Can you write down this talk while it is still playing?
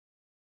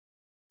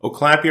O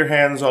clap your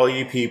hands, all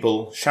ye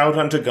people, shout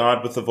unto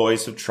God with the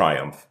voice of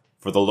triumph.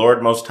 For the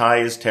Lord Most High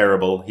is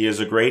terrible, he is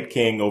a great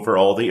king over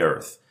all the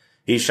earth.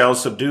 He shall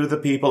subdue the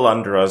people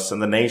under us, and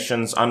the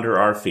nations under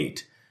our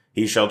feet.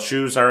 He shall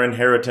choose our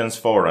inheritance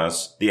for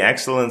us, the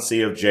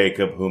excellency of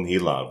Jacob whom he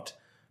loved.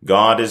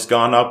 God is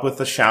gone up with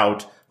a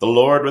shout, the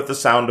Lord with the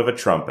sound of a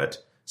trumpet.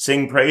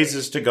 Sing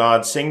praises to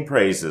God, sing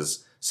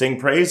praises. Sing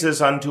praises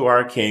unto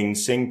our King,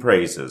 sing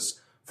praises.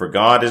 For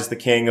God is the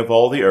King of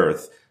all the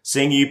earth.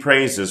 Sing ye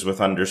praises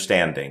with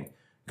understanding.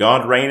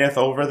 God reigneth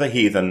over the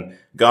heathen.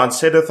 God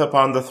sitteth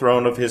upon the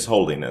throne of his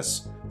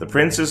holiness. The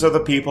princes of the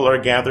people are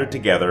gathered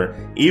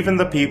together, even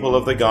the people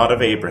of the God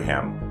of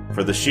Abraham.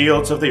 For the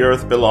shields of the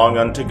earth belong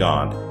unto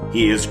God.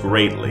 He is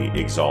greatly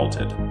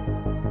exalted.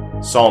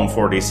 Psalm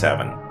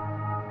 47.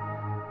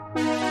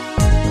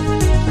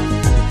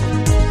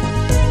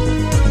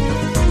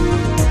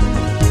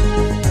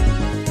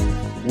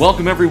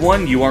 Welcome,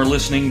 everyone. You are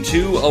listening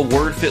to A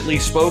Word Fitly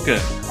Spoken.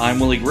 I'm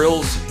Willie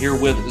Grills, here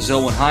with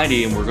Zelwyn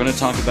Heidi, and we're going to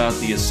talk about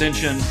the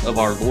Ascension of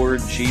our Lord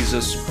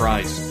Jesus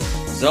Christ.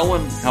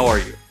 Zelwyn, how are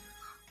you?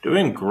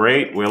 Doing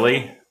great,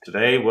 Willie.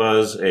 Today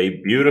was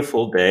a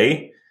beautiful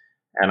day,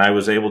 and I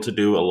was able to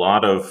do a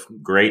lot of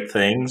great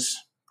things.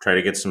 Try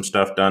to get some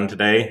stuff done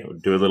today,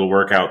 do a little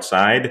work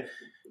outside,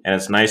 and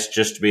it's nice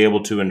just to be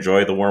able to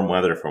enjoy the warm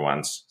weather for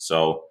once.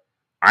 So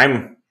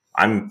I'm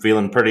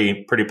feeling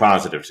pretty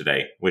positive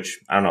today, which,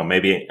 I don't know,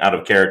 maybe out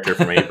of character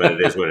for me, but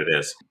it is what it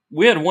is.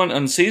 We had one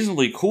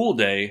unseasonably cool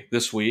day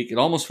this week. It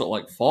almost felt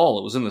like fall.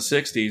 It was in the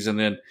 60s, and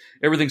then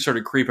everything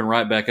started creeping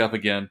right back up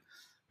again.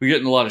 We're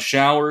getting a lot of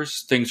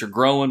showers. Things are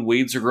growing.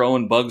 Weeds are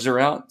growing. Bugs are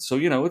out. So,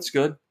 it's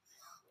good. A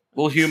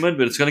little humid,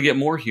 but it's going to get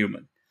more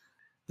humid.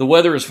 The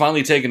weather has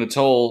finally taken a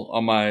toll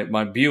on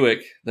my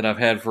Buick that I've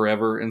had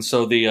forever, and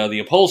so the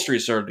upholstery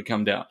started to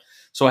come down.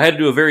 So I had to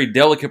do a very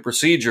delicate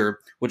procedure,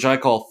 which I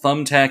call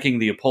thumbtacking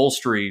the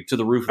upholstery to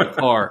the roof of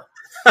the car.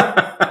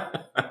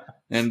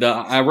 And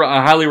I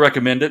highly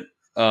recommend it.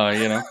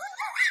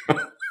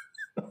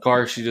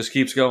 Car, she just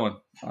keeps going.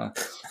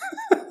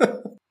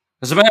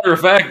 As a matter of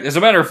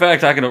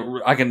fact,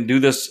 I can do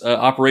this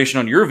operation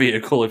on your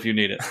vehicle if you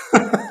need it.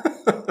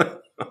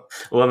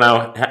 Well,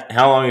 now,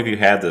 how long have you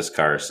had this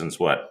car? Since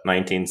what,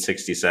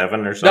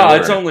 1967 or something? No,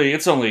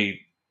 it's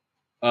only.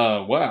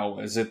 Wow,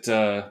 is it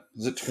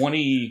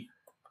 20?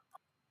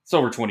 It's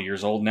over 20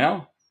 years old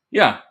now.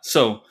 Yeah,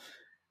 so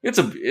it's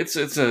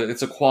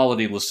a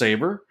quality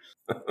LeSabre.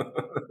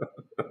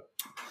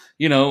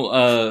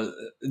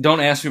 Don't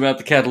ask me about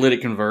the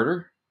catalytic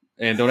converter,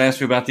 and don't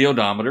ask me about the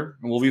odometer,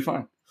 and we'll be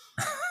fine.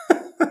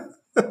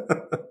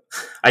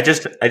 I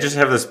just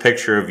have this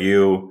picture of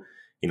you,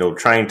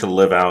 trying to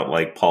live out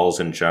like Paul's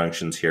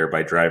injunctions here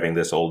by driving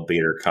this old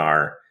beater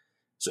car.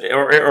 So,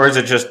 or is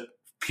it just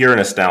pure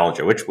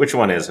nostalgia? Which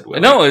one is it,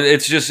 Willie? No,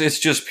 it's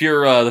just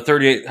pure. The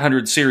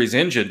 3800 series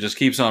engine just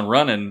keeps on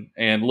running.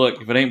 And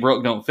look, if it ain't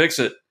broke, don't fix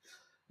it.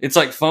 It's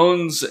like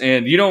phones,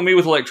 and you know me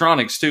with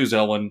electronics too,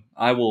 Zelwyn.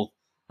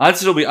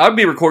 I'd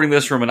be recording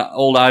this from an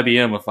old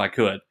IBM if I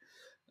could.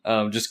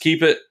 Just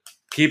keep it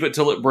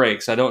till it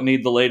breaks. I don't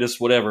need the latest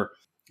whatever.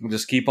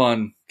 Just keep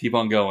on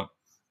going.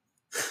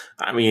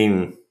 I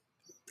mean,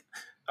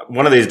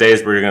 one of these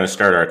days we're going to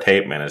start our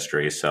tape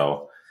ministry.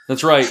 So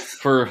that's right.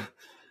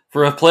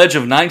 For a pledge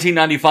of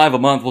 $19.95 a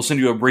month, we'll send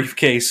you a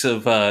briefcase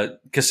of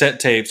cassette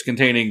tapes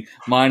containing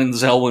mine and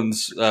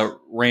Zelwyn's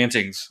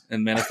rantings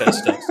and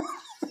manifestos.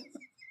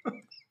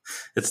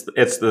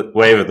 It's the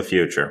wave of the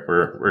future.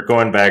 We're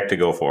going back to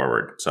go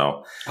forward.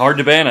 So hard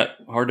to ban it.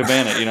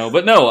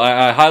 But no,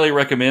 I highly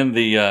recommend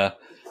the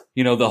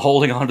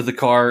holding onto the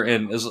car,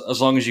 and as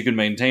long as you can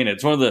maintain it.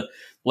 It's one of the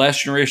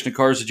last generation of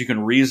cars that you can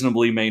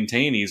reasonably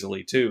maintain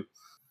easily too.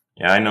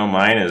 Yeah, I know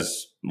mine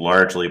is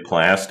largely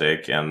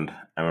plastic, and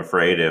I'm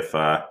afraid if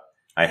I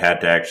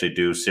had to actually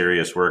do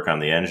serious work on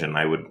the engine,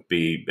 I would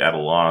be at a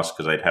loss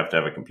because I'd have to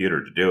have a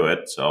computer to do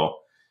it. So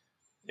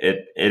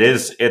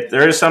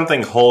there is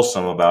something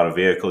wholesome about a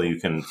vehicle you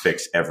can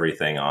fix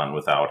everything on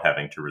without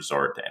having to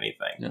resort to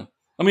anything. Yeah.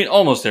 I mean,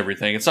 almost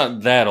everything. It's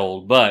not that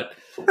old, but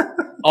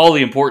all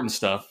the important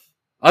stuff.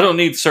 I don't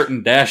need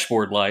certain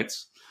dashboard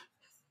lights.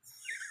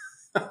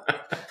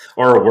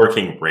 Or a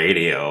working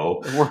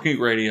radio.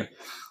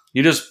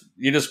 You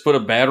just put a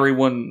battery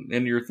one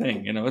into your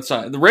thing. It's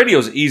not, the radio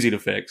is easy to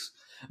fix,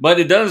 but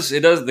it does.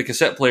 The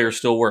cassette player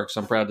still works.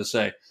 I'm proud to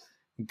say.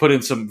 You put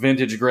in some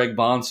vintage Greg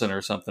Bonson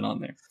or something on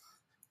there.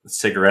 The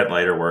cigarette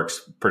lighter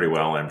works pretty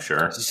well, I'm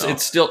sure. So.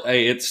 It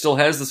still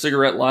has the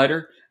cigarette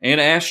lighter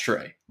and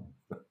ashtray.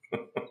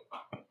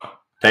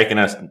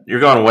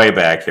 You're going way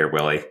back here,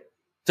 Willie.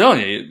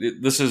 Telling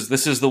you, this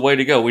is the way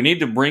to go. We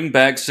need to bring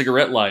back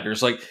cigarette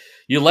lighters. Like,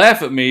 you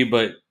laugh at me,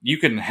 but you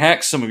can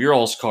hack some of your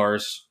all's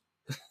cars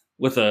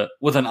with an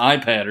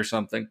iPad or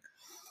something.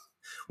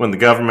 When the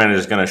government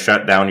is going to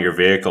shut down your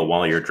vehicle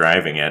while you're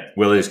driving it,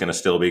 Willie's going to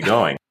still be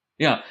going.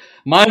 Yeah,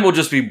 mine will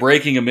just be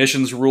breaking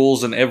emissions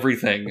rules and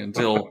everything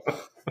until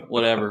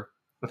whatever.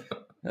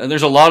 And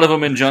there's a lot of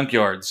them in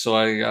junkyards, so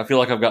I feel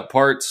like I've got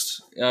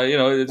parts.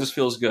 It just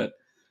feels good.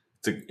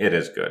 It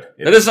is good.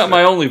 That is not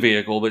my only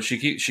vehicle, but she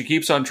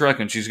keeps on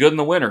trucking. She's good in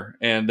the winter,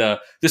 and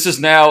this is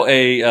now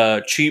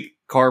a cheap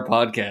car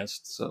podcast.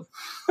 So,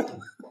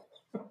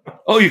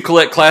 oh, you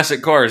collect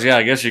classic cars? Yeah,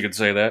 I guess you could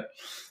say that.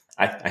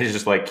 I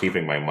just like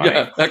keeping my money.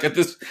 Yeah, I got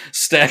this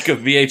stack of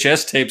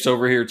VHS tapes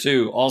over here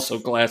too, also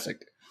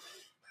classic.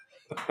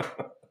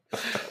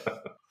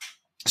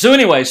 So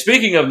anyway,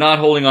 speaking of not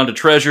holding on to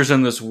treasures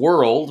in this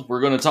world,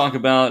 we're going to talk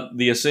about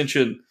the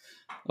ascension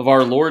of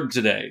our Lord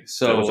today.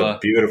 So that was a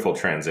beautiful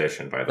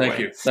transition, by the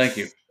way. Thank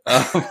you.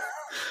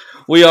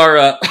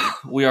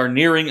 We are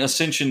nearing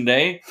Ascension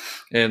Day,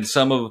 and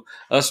some of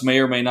us may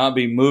or may not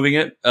be moving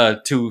it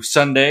to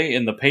Sunday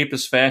in the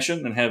Papist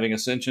fashion and having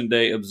Ascension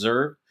Day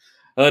observed.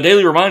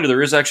 Daily reminder: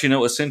 there is actually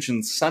no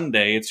Ascension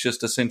Sunday; it's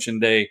just Ascension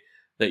Day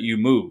that you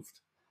moved.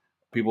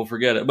 People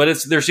forget it,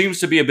 but there seems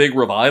to be a big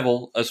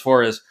revival as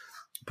far as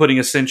putting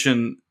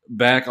Ascension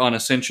back on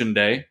Ascension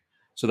Day,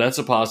 so that's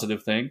a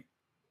positive thing.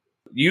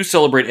 You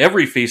celebrate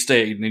every feast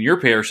day in your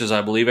parishes,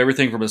 I believe,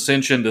 everything from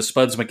Ascension to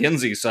Spuds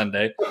McKenzie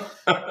Sunday.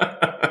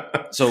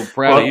 So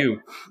proud of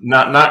you.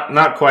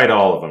 Not quite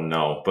all of them,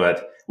 no,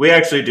 but we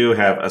actually do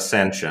have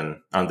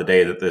Ascension on the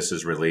day that this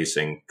is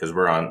releasing because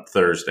we're on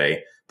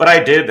Thursday. But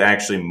I did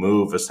actually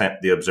move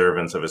the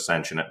observance of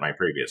Ascension at my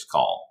previous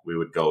call. We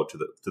would go to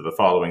the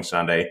following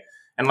Sunday,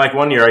 and like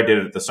one year I did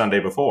it the Sunday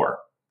before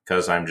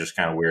because I'm just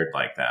kind of weird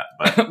like that.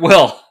 But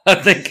well, I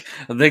think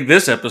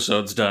this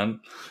episode's done.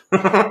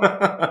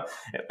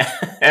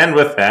 And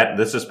with that,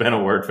 this has been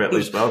a word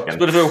fitly spoken. It's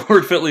been a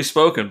word fitly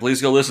spoken.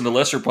 Please go listen to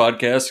lesser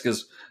podcasts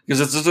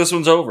because this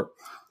one's over.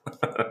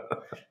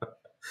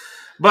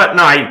 But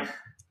no,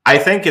 I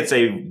think it's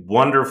a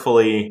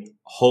wonderfully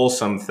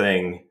wholesome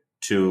thing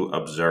to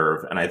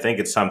observe, and I think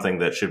it's something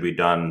that should be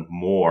done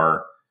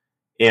more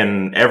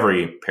in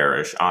every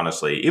parish,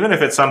 honestly. Even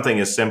if it's something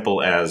as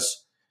simple as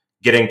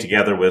getting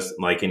together with,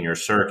 like in your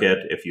circuit,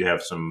 if you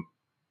have some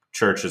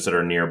churches that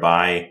are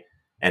nearby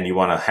and you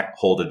want to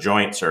hold a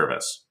joint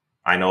service.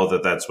 I know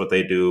that that's what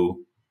they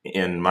do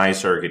in my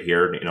circuit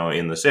here,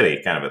 in the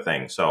city, kind of a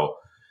thing. So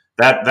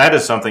that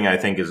is something I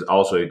think is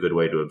also a good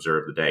way to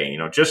observe the day,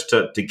 just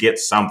to get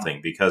something,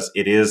 because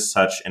it is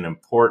such an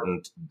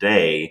important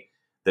day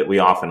that we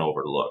often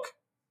overlook.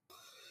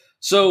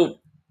 So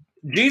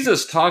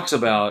Jesus talks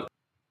about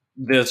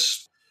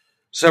this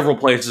several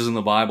places in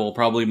the Bible,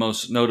 probably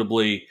most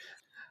notably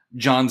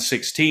John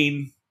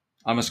 16,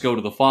 I must go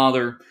to the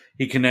Father.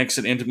 He connects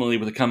it intimately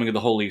with the coming of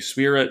the Holy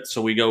Spirit.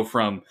 So we go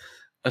from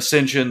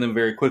Ascension, then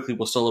very quickly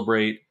we'll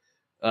celebrate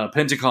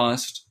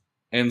Pentecost.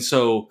 And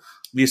so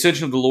the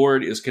Ascension of the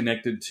Lord is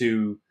connected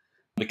to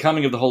the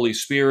coming of the Holy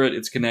Spirit.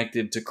 It's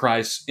connected to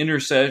Christ's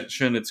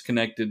intercession. It's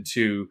connected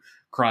to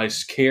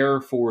Christ's care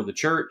for the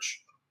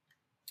church,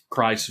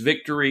 Christ's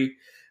victory.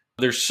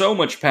 There's so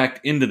much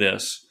packed into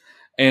this.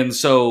 And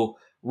so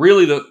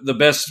really the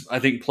best, I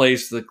think,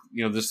 place that,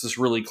 this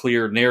really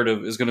clear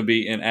narrative is going to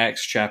be in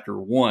Acts chapter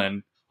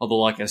 1. Although,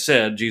 like I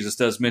said, Jesus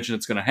does mention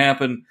it's going to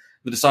happen.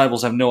 The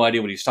disciples have no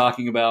idea what he's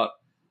talking about.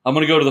 I'm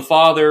going to go to the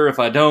Father. If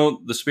I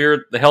don't, the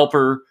Spirit, the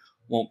Helper,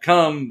 won't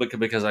come. But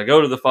because I go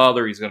to the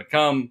Father, he's going to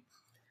come. And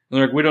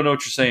they're like, we don't know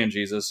what you're saying,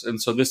 Jesus.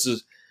 And so this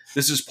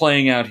is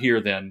playing out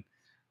here then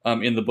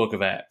in the book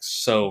of Acts.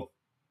 So,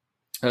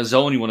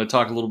 Zolan, you want to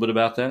talk a little bit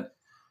about that?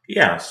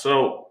 Yeah,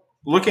 so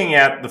looking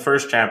at the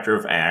first chapter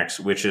of Acts,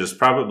 which is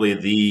probably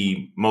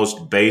the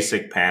most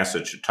basic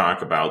passage to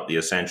talk about the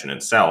ascension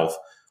itself,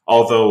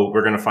 although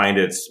we're going to find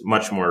it's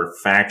much more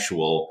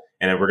factual,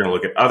 and we're going to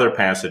look at other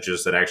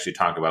passages that actually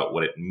talk about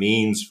what it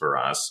means for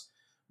us.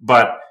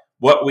 But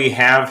what we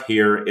have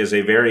here is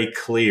a very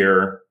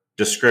clear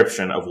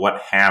description of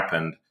what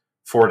happened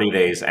 40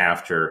 days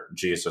after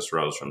Jesus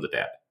rose from the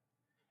dead.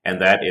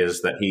 And that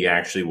is that he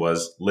actually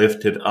was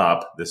lifted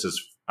up. This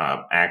is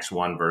Acts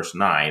 1, verse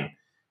 9,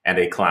 and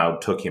a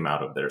cloud took him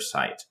out of their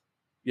sight.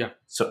 Yeah.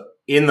 So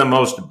in the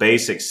most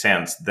basic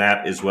sense,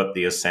 that is what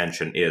the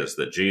ascension is,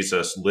 that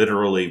Jesus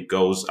literally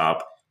goes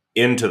up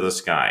into the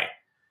sky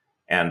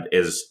and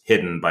is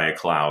hidden by a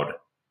cloud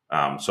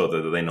so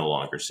that they no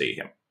longer see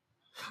him.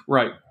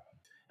 Right.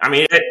 I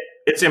mean,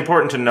 it's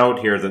important to note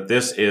here that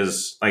this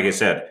is, like I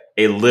said,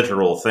 a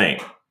literal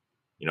thing.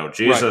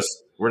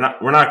 Jesus, right.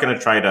 We're not going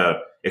to try to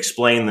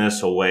explain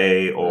this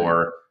away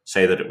or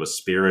say that it was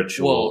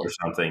spiritual or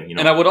something.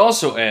 And I would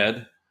also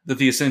add that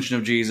the ascension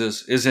of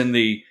Jesus is in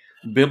the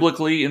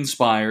biblically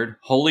inspired,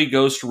 Holy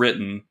Ghost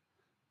written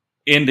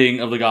ending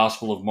of the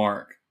Gospel of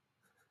Mark.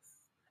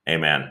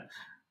 Amen.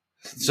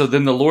 So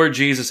then the Lord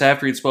Jesus,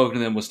 after he'd spoken to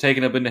them, was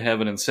taken up into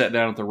heaven and sat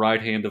down at the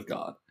right hand of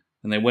God.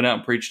 And they went out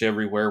and preached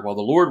everywhere while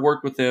the Lord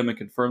worked with them and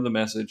confirmed the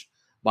message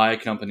by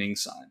accompanying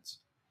signs.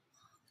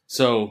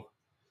 So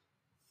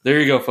there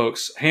you go,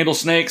 folks. Handle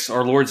snakes,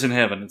 our Lord's in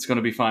heaven. It's going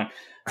to be fine.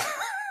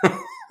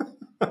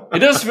 It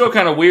does feel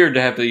kind of weird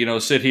to have to,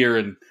 sit here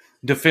and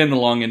defend the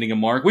long ending of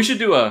Mark. We should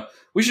do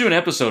an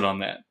episode on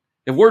that.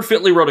 If Word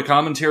Fitly wrote a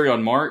commentary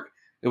on Mark,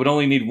 it would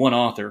only need one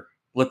author.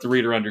 Let the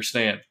reader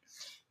understand.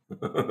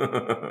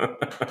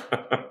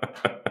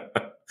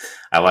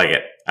 I like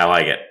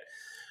it.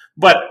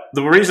 But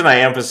the reason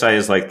I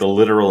emphasize like the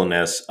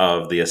literalness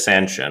of the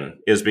ascension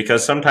is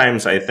because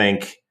sometimes I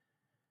think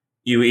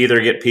you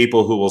either get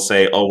people who will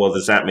say, "Oh, well,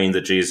 does that mean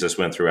that Jesus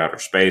went through outer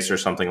space or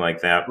something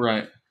like that?"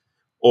 Right.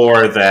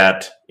 Or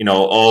that,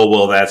 "Oh,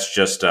 well, that's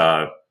just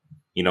an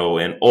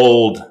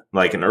old,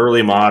 like an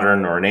early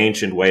modern or an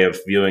ancient way of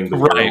viewing the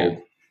Right. world,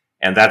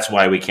 and that's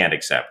why we can't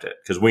accept it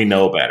because we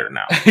know better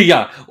now."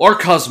 Yeah, our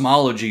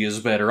cosmology is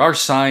better. Our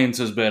science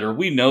is better.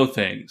 We know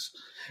things.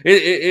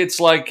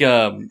 It's like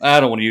I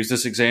don't want to use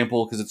this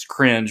example because it's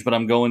cringe, but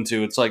I'm going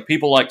to. It's like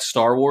people like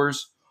Star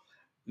Wars,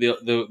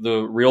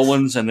 the real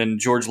ones, and then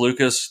George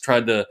Lucas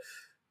tried to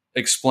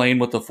explain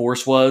what the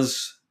Force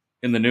was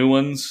in the new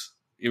ones.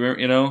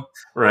 You know,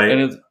 Right.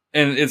 and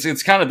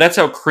it's kind of that's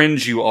how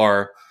cringe you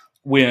are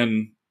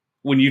when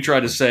you try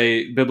to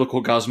say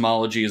biblical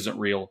cosmology isn't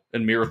real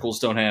and miracles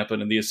don't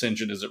happen and the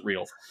ascension isn't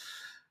real.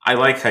 I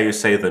like how you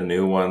say the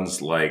new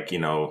ones, like,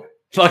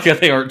 Like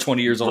they aren't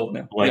 20 years old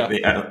now. like Yeah.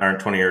 they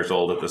aren't 20 years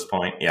old at this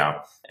point.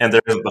 Yeah. And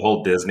there's the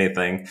whole Disney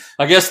thing.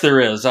 I guess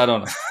there is. I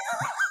don't know.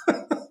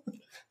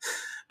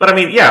 But I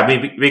mean, yeah,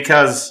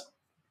 because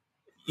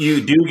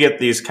you do get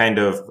these kind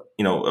of,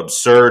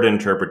 absurd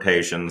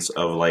interpretations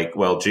of like,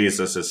 well,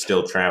 Jesus is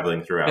still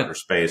traveling through outer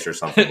space or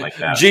something like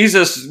that.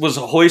 Jesus was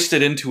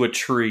hoisted into a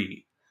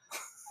tree.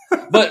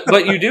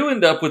 But you do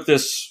end up with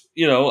this,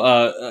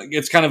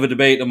 it's kind of a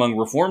debate among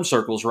reform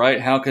circles,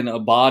 right? How can a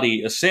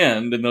body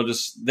ascend? And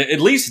at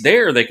least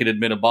there they could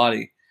admit a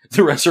body,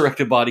 the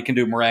resurrected body can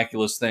do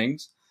miraculous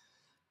things.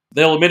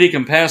 They'll admit he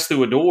can pass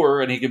through a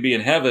door and he can be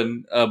in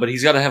heaven, but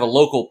he's got to have a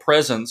local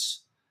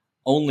presence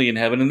only in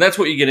heaven. And that's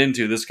what you get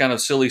into, this kind of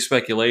silly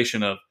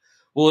speculation of,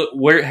 well,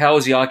 how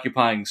is he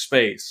occupying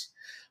space?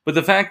 But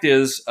the fact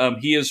is,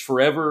 he is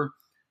forever,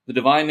 the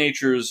divine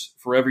nature is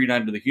forever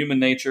united to the human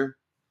nature.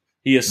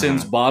 He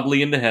ascends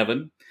bodily into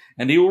heaven,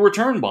 and he will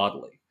return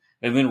bodily,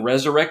 and then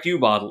resurrect you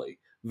bodily.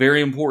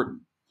 Very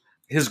important.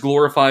 His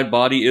glorified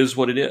body is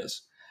what it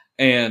is.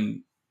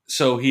 And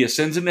so he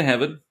ascends into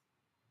heaven.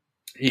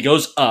 He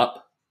goes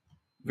up.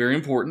 Very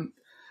important.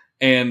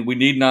 And we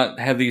need not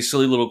have these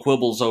silly little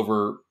quibbles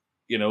over,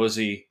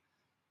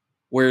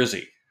 where is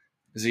he?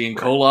 Is he in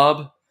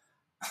Kolob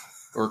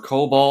or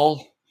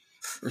Kobol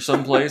or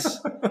someplace?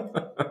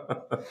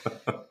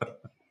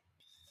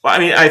 Well, I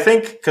mean, I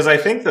think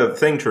the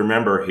thing to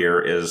remember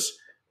here is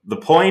the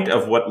point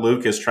of what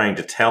Luke is trying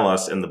to tell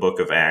us in the book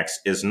of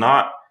Acts is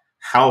not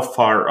how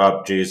far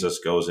up Jesus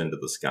goes into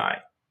the sky.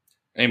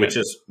 Amen.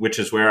 Which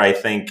is where I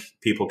think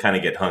people kind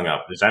of get hung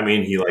up. Does that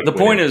mean he like the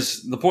point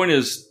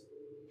is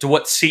to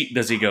what seat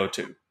does he go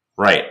to?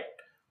 Right.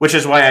 Which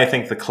is why I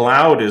think the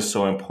cloud is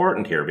so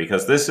important here,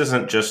 because this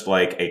isn't just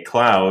like a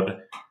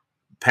cloud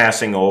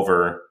passing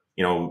over,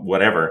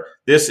 whatever.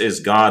 This is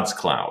God's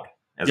cloud.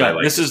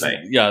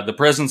 The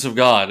presence of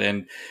God,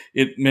 and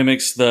it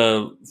mimics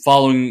the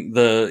following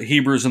the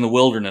Hebrews in the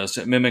wilderness.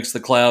 It mimics the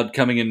cloud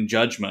coming in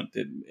judgment.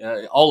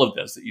 All of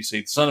this that you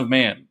see, the Son of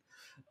Man.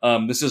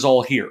 This is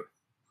all here.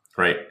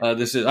 Right. I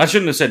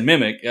shouldn't have said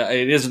mimic.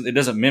 It isn't. It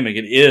doesn't mimic.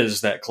 It is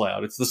that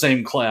cloud. It's the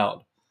same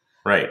cloud.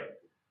 Right.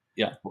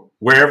 Yeah.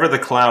 Wherever the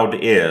cloud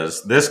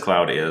is, this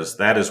cloud is.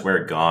 That is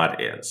where God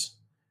is.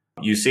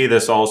 You see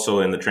this also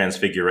in the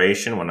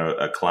Transfiguration when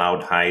a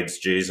cloud hides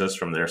Jesus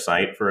from their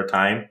sight for a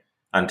time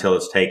until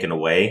it's taken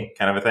away,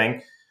 kind of a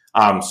thing.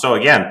 So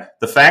again,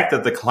 the fact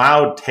that the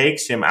cloud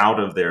takes him out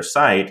of their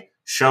sight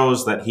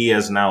shows that he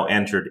has now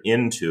entered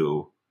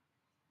into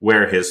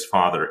where his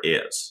Father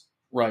is.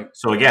 Right.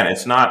 So again,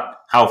 it's not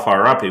how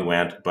far up he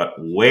went, but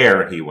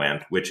where he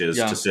went, which is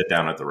to sit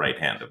down at the right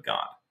hand of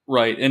God.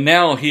 Right. And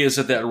now he is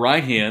at that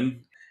right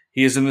hand.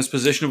 He is in this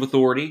position of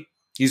authority.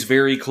 He's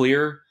very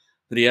clear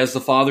that he has the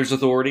Father's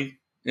authority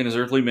in his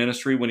earthly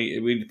ministry when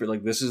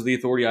this is the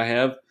authority I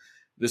have.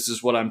 This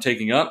is what I'm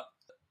taking up.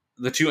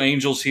 The two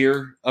angels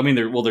here, I mean,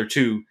 they're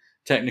two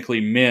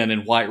technically men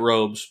in white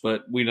robes,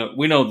 but we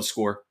know the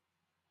score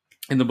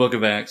in the book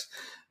of Acts.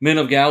 Men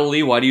of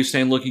Galilee, why do you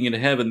stand looking into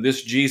heaven?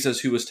 This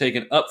Jesus who was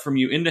taken up from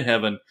you into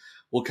heaven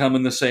will come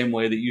in the same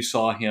way that you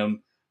saw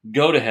him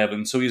go to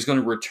heaven. So he's going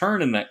to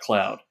return in that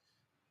cloud.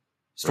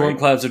 Storm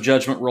clouds of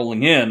judgment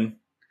rolling in.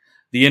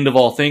 The end of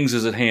all things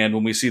is at hand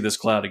when we see this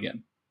cloud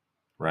again.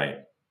 Right.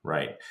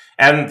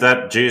 And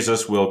that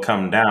Jesus will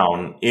come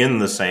down in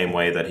the same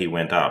way that he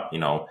went up.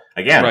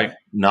 Again,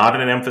 not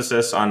an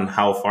emphasis on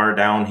how far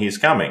down he's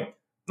coming.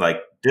 Like,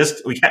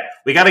 we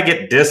got to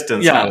get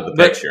distance out of the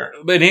picture.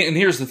 But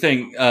here's the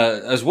thing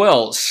as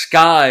well.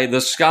 The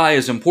sky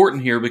is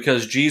important here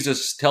because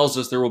Jesus tells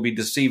us there will be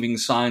deceiving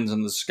signs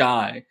in the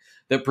sky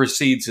that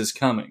precedes his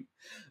coming.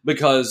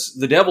 Because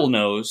the devil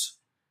knows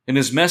and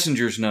his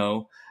messengers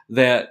know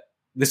that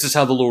this is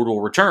how the Lord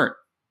will return.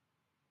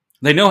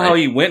 They know how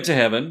he went to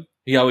heaven,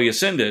 how he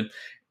ascended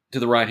to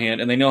the right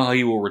hand, and they know how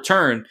he will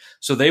return.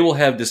 So they will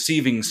have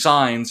deceiving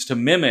signs to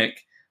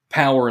mimic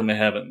power in the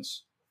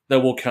heavens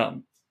that will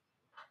come.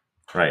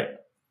 Right.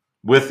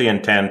 With the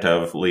intent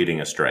of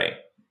leading astray.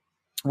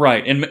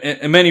 Right.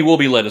 And many will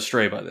be led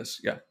astray by this.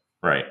 Yeah.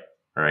 Right.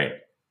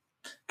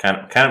 Kind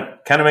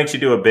of makes you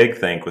do a big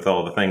think with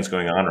all the things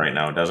going on right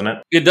now, doesn't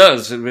it? It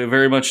does. It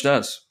very much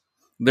does.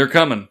 They're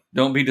coming.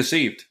 Don't be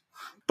deceived.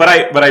 But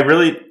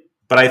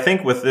I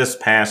think with this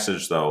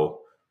passage though,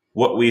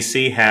 what we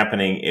see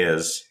happening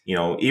is,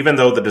 even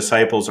though the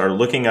disciples are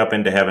looking up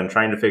into heaven,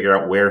 trying to figure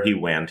out where he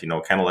went,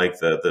 kind of like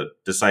the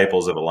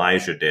disciples of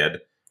Elijah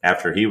did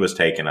after he was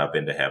taken up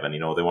into heaven, they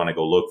want to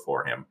go look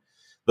for him.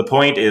 The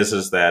point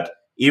is that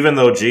even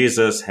though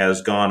Jesus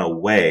has gone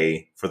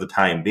away for the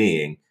time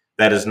being,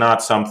 that is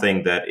not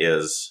something that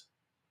is,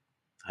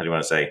 how do you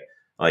want to say,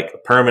 like a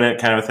permanent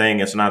kind of thing.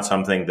 It's not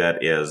something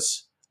that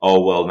is,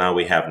 oh, well, now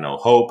we have no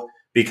hope.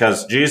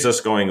 Because Jesus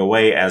going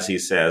away, as he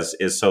says,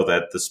 is so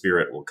that the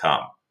Spirit will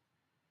come.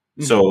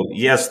 Mm-hmm. So,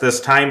 yes,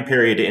 this time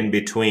period in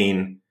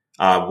between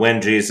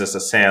when Jesus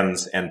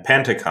ascends and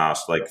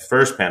Pentecost, like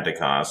first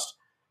Pentecost,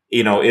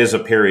 is a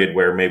period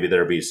where maybe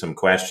there'll be some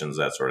questions,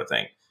 that sort of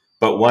thing.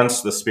 But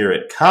once the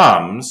Spirit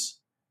comes,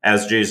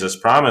 as Jesus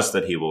promised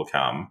that he will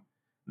come,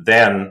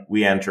 then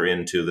we enter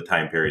into the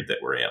time period that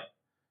we're in.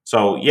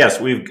 So, yes,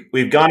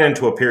 we've gone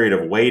into a period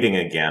of waiting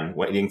again,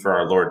 waiting for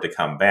our Lord to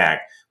come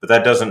back. But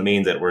that doesn't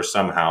mean that we're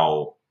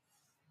somehow,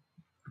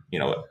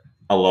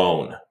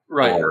 alone,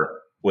 right, or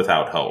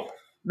without hope.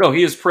 No,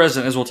 he is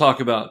present, as we'll talk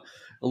about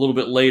a little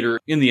bit later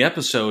in the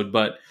episode.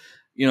 But,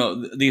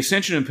 the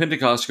Ascension and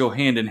Pentecost go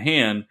hand in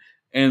hand.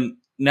 And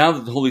now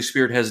that the Holy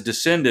Spirit has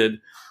descended,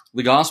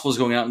 the gospel is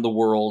going out in the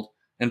world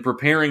and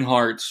preparing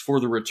hearts for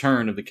the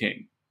return of the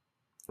King.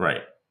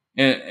 Right.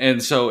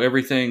 And so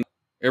everything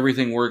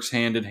works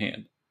hand in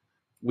hand.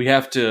 We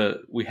have to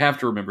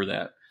remember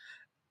that.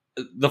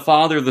 The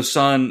Father, the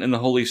Son, and the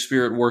Holy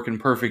Spirit work in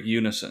perfect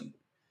unison.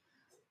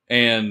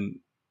 And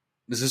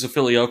is this a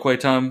filioque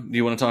time? Do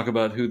you want to talk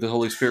about who the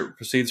Holy Spirit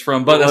proceeds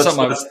from? But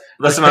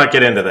let's not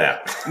get into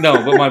that.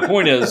 No, but my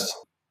point is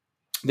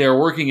they are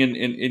working in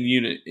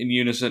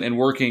unison and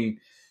working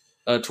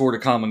toward a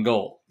common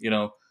goal.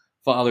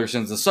 Father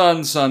sends the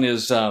Son. Son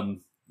is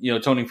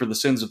atoning for the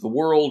sins of the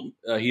world.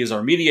 He is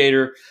our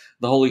mediator.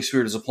 The Holy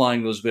Spirit is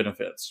applying those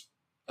benefits.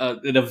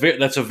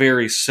 That's a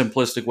very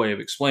simplistic way of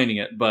explaining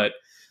it, but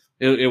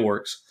it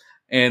works.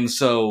 And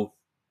so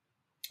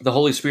the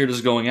Holy Spirit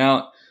is going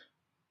out,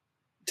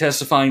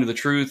 testifying to the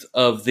truth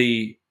of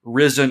the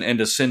risen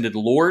and ascended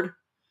Lord,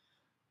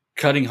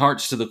 cutting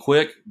hearts to the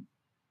quick,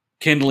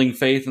 kindling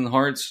faith in the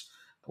hearts,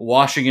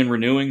 washing and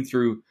renewing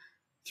through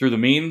the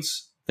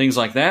means, things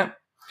like that.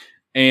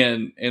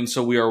 And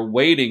so we are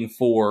waiting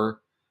for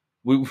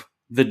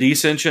the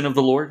descension of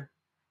the Lord.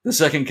 The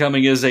second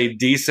coming is a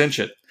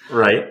descension.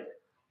 Right.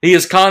 He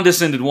has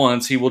condescended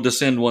once, he will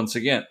descend once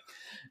again.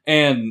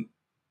 And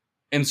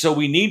so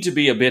we need to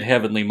be a bit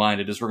heavenly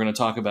minded, as we're going to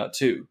talk about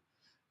too.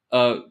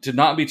 To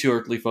not be too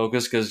earthly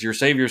focused, because your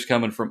Savior's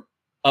coming from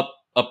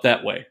up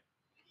that way.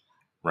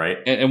 Right.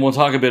 And we'll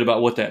talk a bit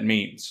about what that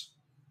means.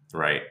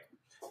 Right.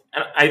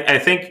 And I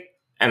think,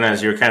 and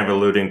as you're kind of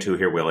alluding to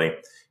here, Willie,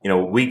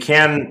 we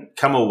can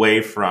come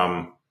away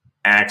from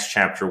Acts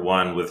chapter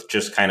 1 with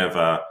just kind of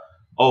a,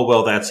 oh,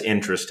 well, that's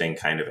interesting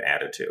kind of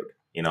attitude,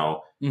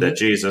 mm-hmm. that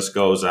Jesus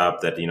goes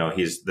up, that,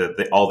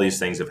 that all these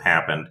things have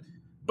happened.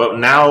 But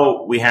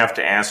now we have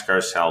to ask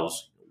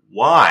ourselves,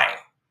 why?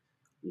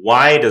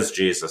 Why does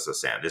Jesus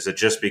ascend? Is it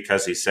just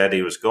because he said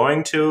he was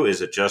going to?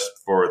 Is it just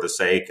for the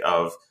sake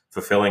of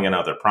fulfilling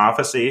another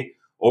prophecy?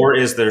 Or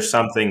is there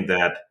something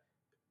that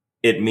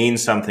it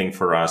means something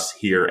for us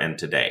here and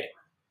today?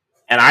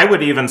 And I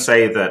would even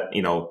say that,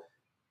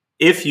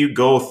 if you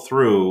go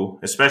through,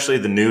 especially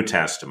the New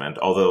Testament,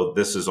 although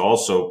this is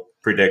also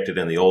predicted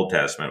in the Old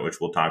Testament,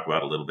 which we'll talk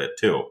about a little bit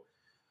too,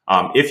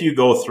 if you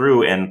go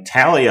through and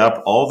tally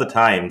up all the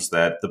times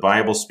that the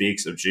Bible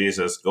speaks of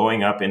Jesus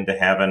going up into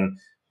heaven,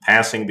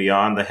 passing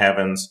beyond the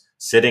heavens,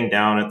 sitting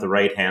down at the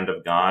right hand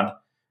of God,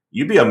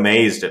 you'd be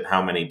amazed at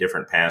how many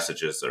different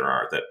passages there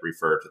are that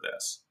refer to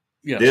this.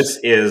 Yes. This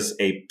is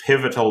a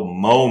pivotal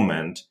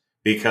moment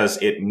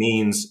because it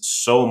means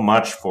so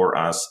much for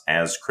us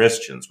as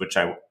Christians,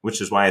 which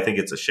is why I think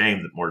it's a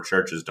shame that more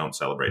churches don't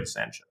celebrate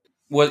Ascension.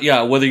 Well,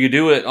 yeah, whether you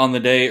do it on the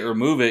day or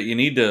move it, you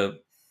need to.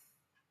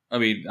 I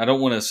mean, I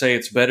don't want to say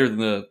it's better than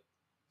the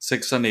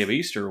sixth Sunday of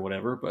Easter or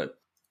whatever, but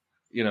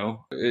it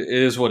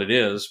is what it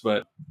is.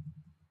 But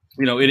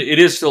it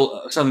is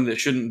still something that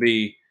shouldn't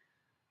be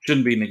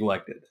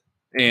neglected,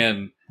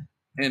 and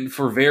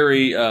for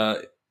very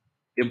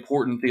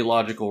important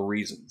theological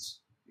reasons.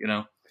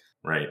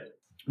 Right.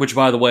 Which,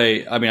 by the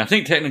way, I mean, I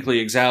think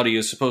technically Exaudi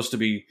is supposed to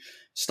be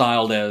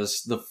styled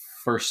as the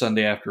first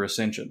Sunday after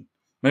Ascension.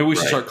 Maybe we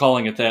should start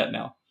calling it that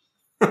now.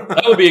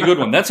 That would be a good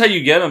one. That's how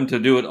you get them to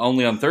do it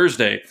only on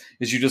Thursday,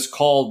 is you just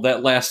call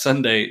that last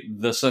Sunday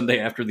the Sunday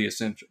after the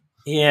Ascension.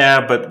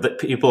 Yeah, but the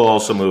people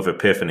also move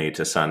Epiphany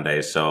to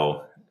Sunday,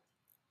 so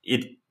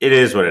it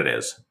is what it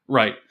is.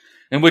 Right.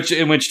 In which,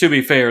 to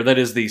be fair, that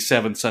is the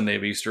seventh Sunday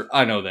of Easter.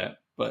 I know that,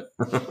 but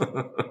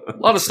a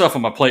lot of stuff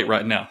on my plate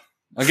right now.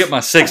 I get my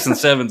 6s and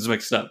 7s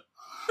mixed up.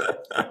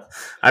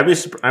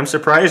 I'm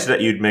surprised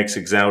that you'd mix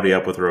Exaudi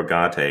up with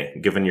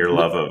Rogate, given your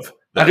love of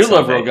that I do Sunday.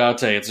 love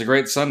Rogate. It's a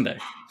great Sunday.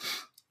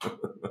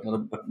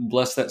 Gotta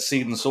bless that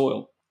seed in the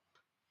soil.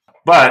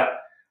 But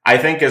I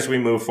think as we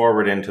move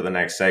forward into the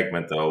next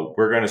segment, though,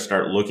 we're going to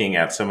start looking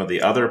at some of the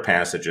other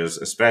passages,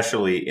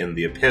 especially in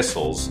the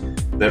epistles,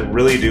 that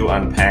really do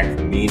unpack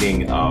the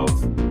meaning of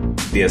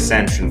the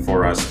ascension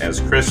for us as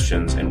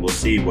Christians, and we'll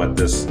see what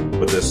this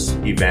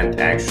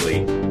event actually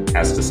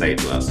has to say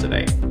to us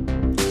today.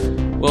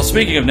 Well,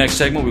 speaking of next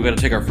segment, we've got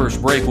to take our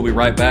first break. We'll be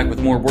right back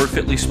with more Word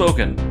Fitly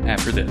Spoken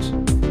after this.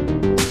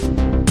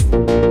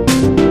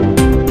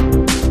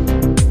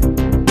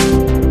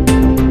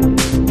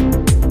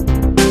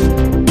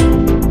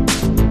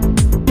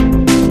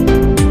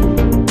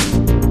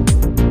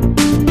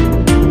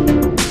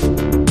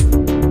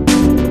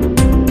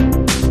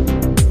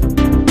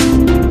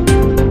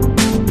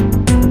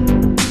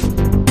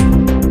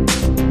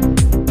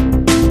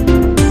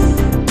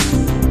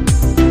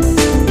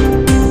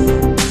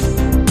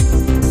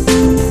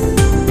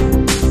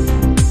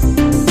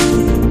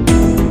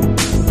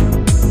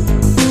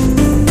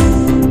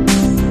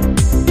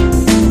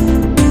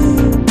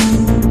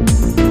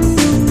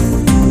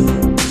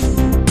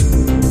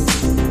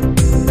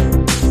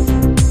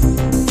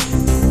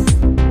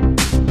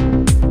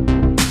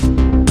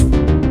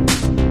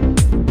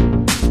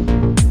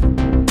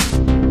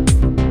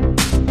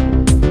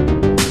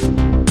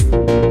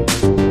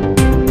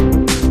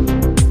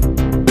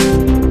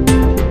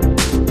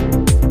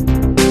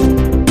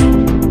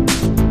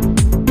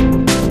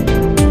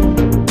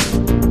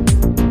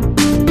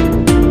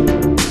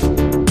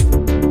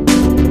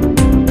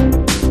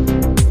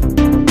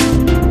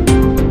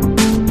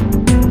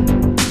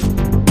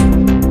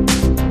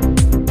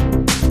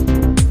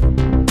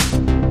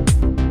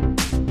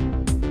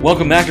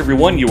 Welcome back,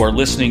 everyone. You are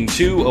listening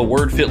to A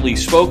Word Fitly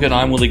Spoken.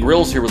 I'm Willie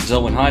Grills here with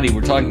Zoe and Heidi.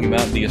 We're talking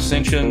about the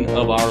ascension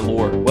of our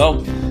Lord.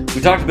 Well,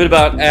 we talked a bit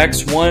about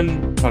Acts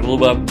 1, talked a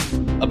little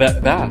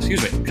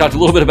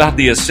bit about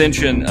the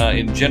ascension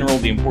in general,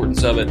 the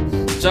importance of it.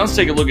 So let's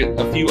take a look at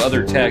a few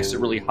other texts that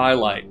really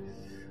highlight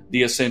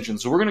the ascension.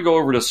 So we're going to go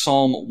over to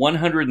Psalm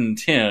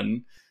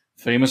 110,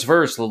 famous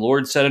verse. The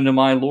Lord said unto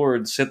my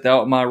Lord, sit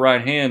thou at my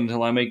right hand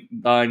till I make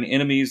thine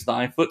enemies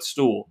thy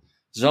footstool.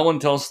 Zoe,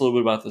 tell us a little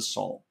bit about this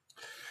psalm.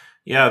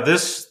 Yeah,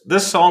 this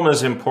psalm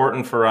is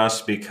important for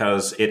us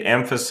because it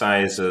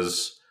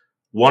emphasizes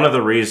one of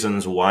the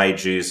reasons why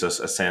Jesus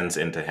ascends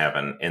into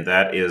heaven, and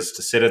that is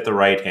to sit at the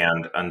right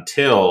hand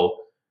until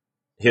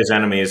his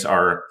enemies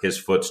are his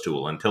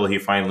footstool, until he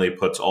finally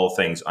puts all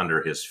things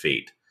under his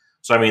feet.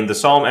 So, I mean, the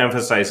psalm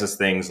emphasizes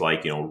things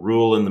like,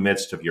 rule in the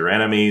midst of your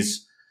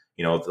enemies.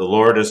 The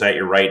Lord is at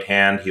your right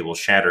hand. He will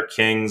shatter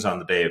kings on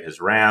the day of his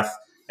wrath,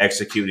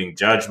 executing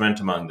judgment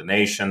among the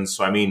nations.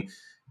 So, I mean,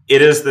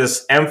 it is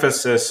this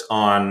emphasis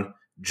on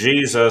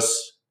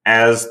Jesus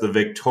as the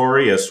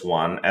victorious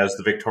one, as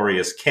the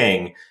victorious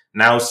king,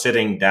 now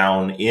sitting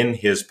down in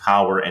his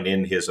power and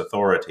in his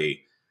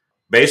authority,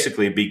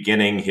 basically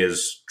beginning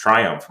his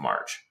triumph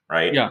march,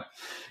 right?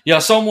 Yeah.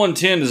 Psalm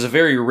 110 is a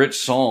very rich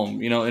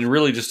psalm, and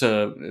really just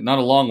not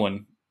a long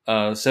one,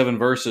 7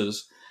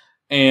 verses.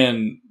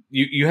 And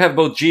you have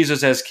both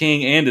Jesus as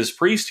king and as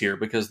priest here,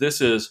 because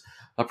this is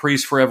a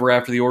priest forever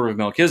after the order of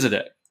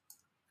Melchizedek.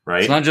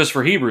 Right. It's not just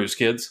for Hebrews,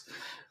 kids.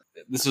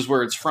 This is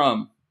where it's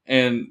from.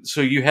 And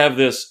so you have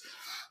this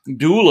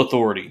dual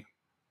authority.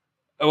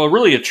 Well,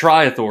 really a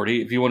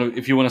tri-authority if you want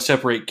to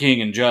separate king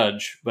and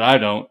judge, but I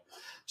don't.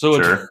 So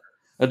Sure. It's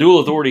a dual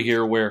authority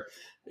here where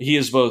he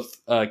is both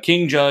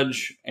king,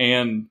 judge,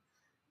 and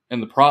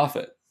the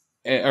prophet,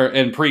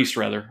 and priest,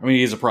 rather. I mean,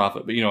 he is a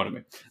prophet, but you know what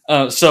I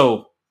mean.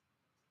 So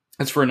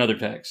that's for another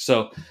text.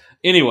 So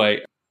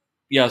anyway,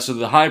 so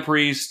the high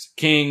priest,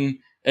 king,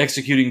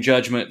 executing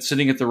judgment,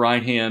 sitting at the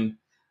right hand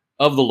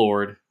of the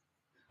Lord.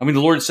 I mean,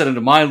 the Lord said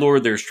unto my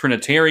Lord, there's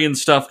Trinitarian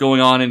stuff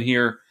going on in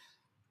here.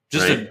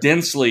 Just right. A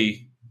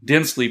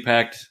densely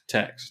packed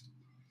text.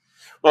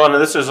 Well,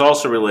 and this is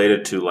also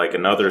related to like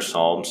another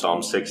psalm,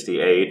 Psalm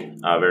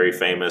 68, a very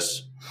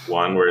famous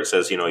one where it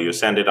says, you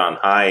ascended on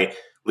high,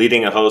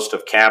 leading a host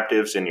of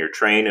captives in your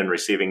train and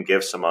receiving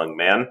gifts among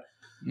men,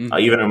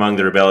 even among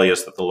the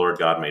rebellious, that the Lord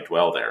God may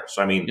dwell there.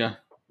 So, I mean,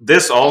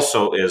 This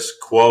also is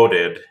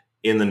quoted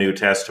in the New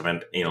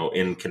Testament,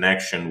 in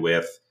connection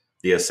with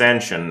the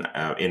ascension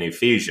in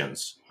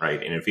Ephesians,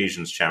 right? In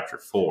Ephesians chapter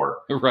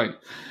 4. Right.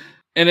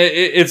 And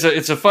it's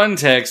a fun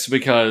text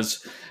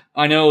because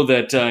I know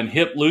that in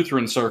hip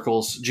Lutheran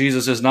circles,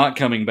 Jesus is not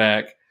coming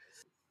back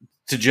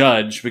to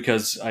judge,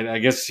 because I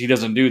guess he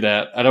doesn't do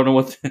that. I don't know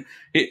what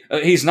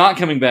he's not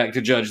coming back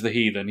to judge the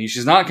heathen.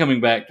 He's not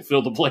coming back to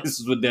fill the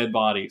places with dead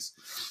bodies.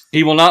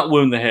 He will not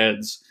wound the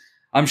heads.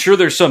 I'm sure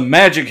there's some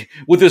magic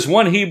with this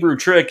one Hebrew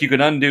trick. You can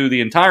undo the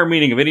entire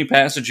meaning of any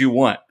passage you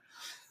want.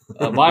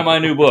 Buy my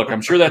new book.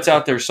 I'm sure that's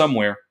out there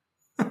somewhere.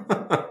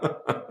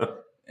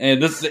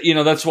 And this,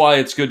 that's why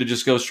it's good to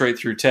just go straight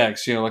through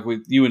text. Like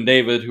with you and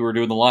David, who are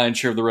doing the lion's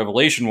share of the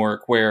Revelation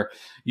work, where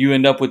you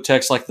end up with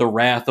texts like the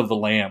wrath of the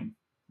Lamb,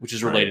 which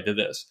is related to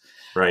this.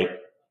 Right.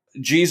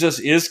 Jesus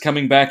is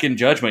coming back in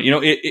judgment.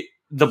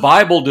 The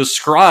Bible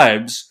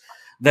describes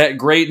that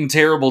great and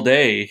terrible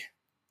day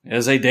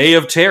as a day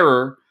of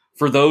terror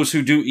for those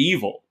who do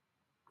evil.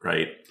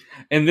 Right.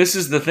 And this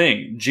is the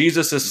thing.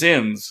 Jesus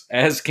ascends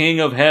as King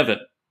of heaven.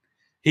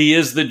 He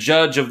is the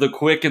judge of the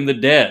quick and the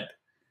dead.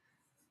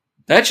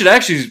 That should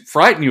actually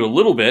frighten you a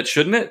little bit,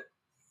 shouldn't it?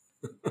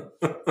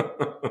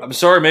 I'm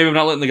sorry, maybe I'm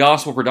not letting the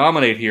gospel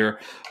predominate here,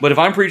 but if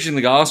I'm preaching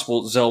the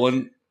gospel,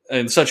 Zelwyn,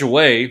 in such a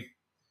way,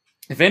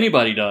 if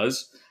anybody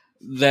does,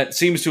 that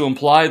seems to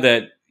imply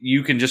that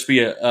you can just be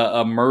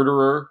a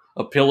murderer,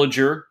 a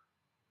pillager,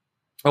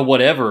 or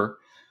whatever,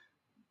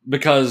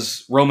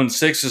 because Romans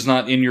 6 is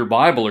not in your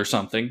Bible or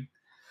something,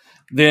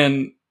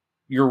 then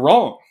you're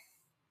wrong.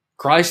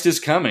 Christ is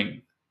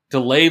coming to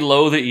lay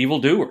low the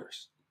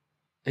evildoers.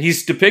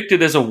 He's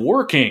depicted as a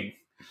war king.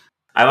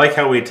 I like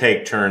how we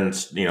take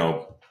turns,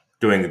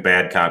 doing the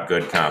bad cop,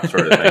 good cop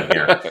sort of thing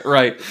here.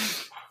 Right.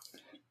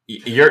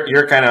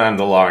 You're kind of on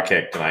the law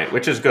kick tonight,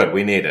 which is good.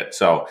 We need it.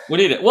 So we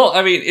need it. Well,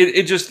 I mean,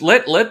 it just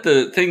let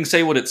the thing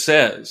say what it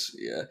says.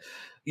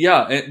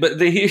 Yeah. But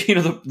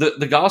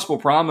the gospel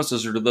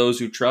promises are to those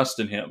who trust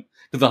in Him,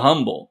 to the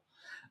humble,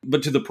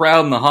 but to the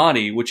proud and the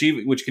haughty, which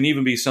can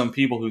even be some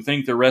people who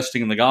think they're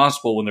resting in the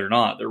gospel when they're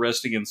not. They're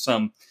resting in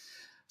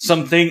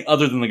something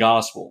other than the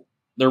gospel.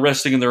 They're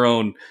resting in their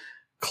own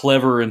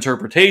clever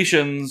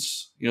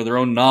interpretations, their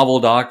own novel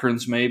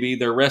doctrines. Maybe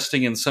they're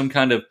resting in some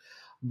kind of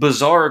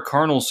bizarre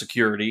carnal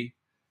security,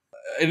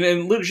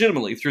 and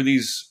legitimately through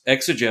these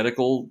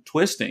exegetical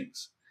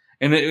twistings,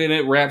 and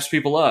it wraps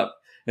people up.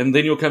 And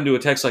then you'll come to a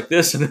text like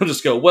this, and they'll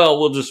just go, "Well,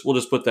 we'll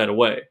just put that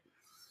away."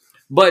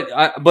 But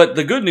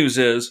the good news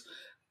is,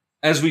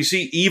 as we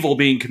see evil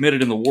being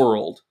committed in the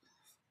world,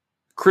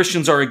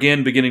 Christians are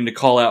again beginning to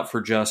call out for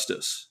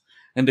justice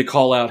and to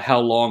call out, "How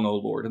long, O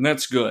Lord?" And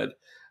that's good.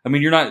 I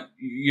mean, you're not,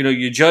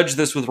 you judge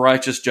this with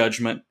righteous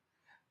judgment,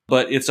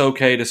 but it's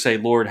okay to say,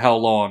 "Lord, how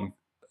long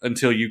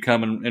until you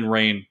come and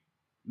rain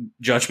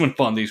judgment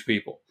upon these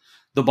people?"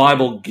 The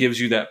Bible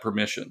gives you that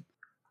permission.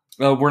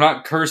 We're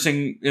not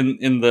cursing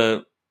in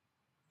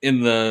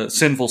the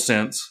sinful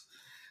sense,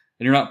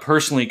 and you're not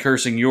personally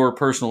cursing your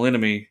personal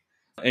enemy,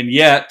 and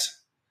yet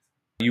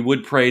you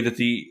would pray that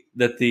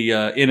the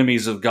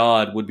enemies of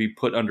God would be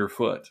put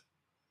underfoot.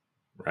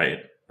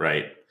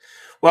 Right.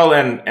 Well,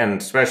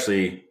 and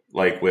especially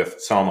like with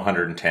Psalm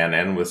 110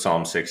 and with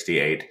Psalm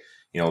 68,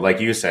 like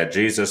you said,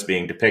 Jesus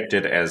being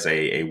depicted as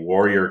a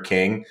warrior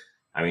king.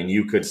 I mean,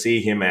 you could see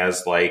him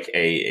as like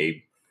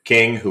a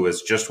king who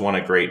has just won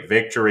a great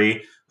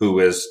victory, who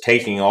is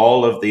taking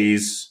all of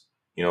these,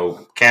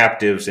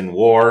 captives in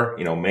war,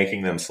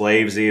 making them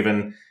slaves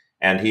even,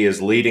 and he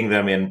is leading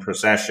them in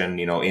procession,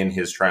 in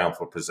his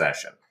triumphal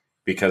procession,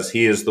 because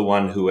he is the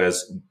one who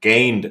has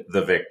gained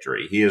the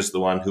victory. He is the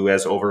one who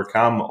has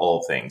overcome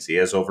all things. He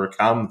has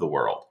overcome the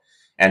world.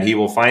 And he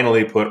will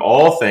finally put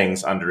all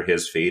things under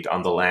his feet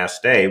on the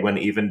last day when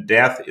even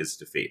death is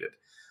defeated.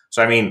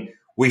 So, I mean,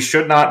 we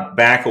should not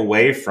back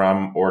away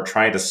from or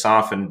try to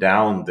soften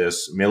down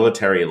this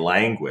military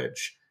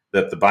language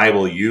that the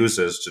Bible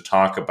uses to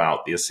talk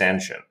about the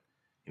ascension.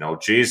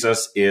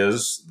 Jesus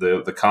is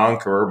the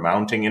conqueror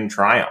mounting in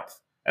triumph,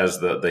 as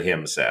the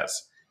hymn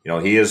says.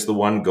 He is the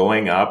one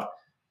going up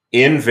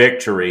in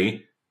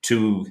victory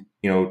to,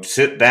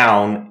 sit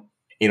down,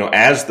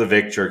 as the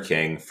victor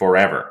king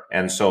forever.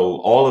 And so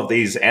all of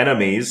these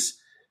enemies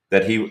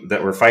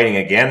that were fighting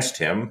against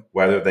him,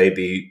 whether they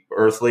be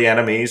earthly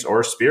enemies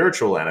or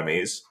spiritual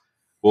enemies,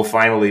 will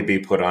finally be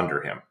put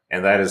under him.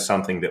 And that is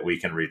something that we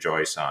can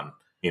rejoice on,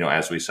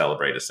 as we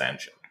celebrate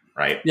Ascension,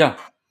 right? Yeah.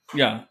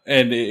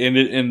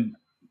 And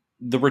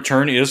the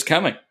return is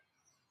coming.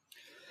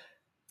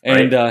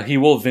 And right. He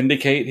will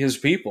vindicate his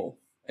people.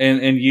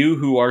 And you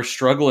who are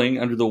struggling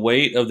under the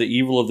weight of the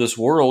evil of this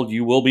world,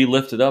 you will be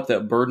lifted up.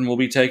 That burden will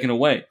be taken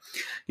away.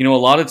 A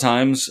lot of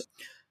times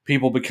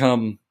people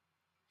become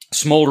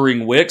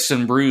smoldering wicks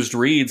and bruised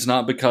reeds,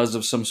 not because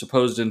of some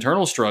supposed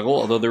internal struggle,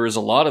 although there is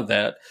a lot of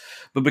that,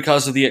 but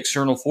because of the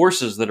external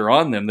forces that are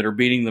on them, that are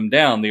beating them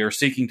down. They are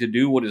seeking to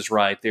do what is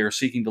right. They are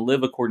seeking to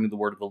live according to the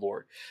word of the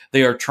Lord.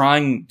 They are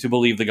trying to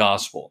believe the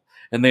gospel,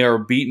 and they are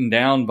beaten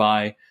down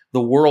by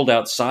the world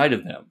outside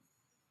of them.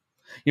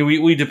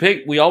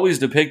 We always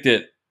depict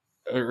it,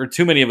 or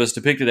too many of us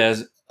depict it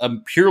as a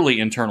purely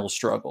internal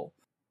struggle.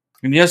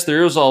 And yes,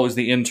 there is always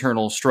the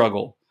internal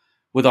struggle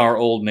with our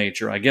old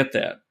nature. I get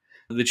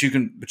that you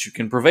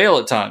can prevail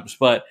at times,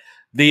 but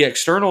the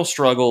external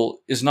struggle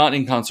is not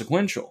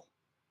inconsequential.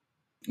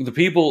 The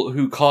people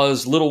who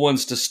cause little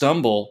ones to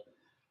stumble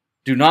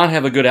do not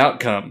have a good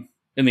outcome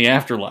in the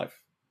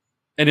afterlife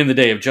and in the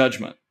day of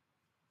judgment.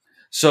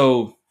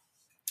 So,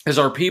 as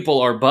our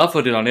people are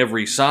buffeted on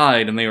every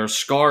side and they are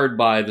scarred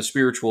by the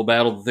spiritual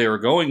battle that they are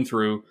going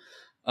through,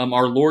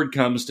 our Lord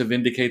comes to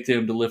vindicate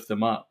them, to lift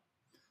them up,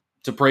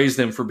 to praise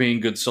them for being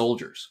good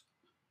soldiers.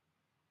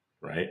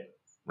 Right.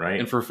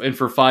 And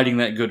for fighting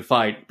that good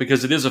fight,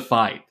 because it is a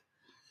fight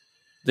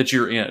that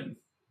you're in.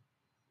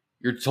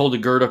 You're told to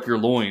gird up your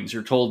loins.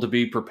 You're told to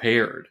be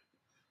prepared.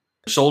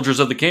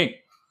 Soldiers of the King.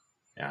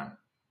 Yeah.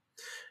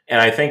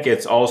 And I think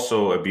it's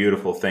also a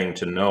beautiful thing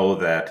to know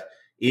that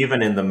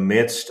even in the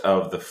midst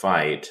of the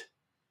fight,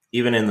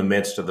 even in the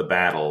midst of the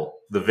battle,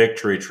 the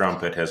victory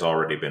trumpet has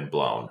already been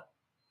blown.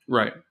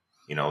 Right.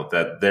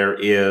 that there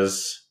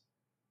is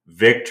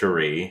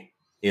victory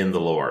in the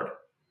Lord,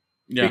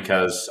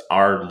 because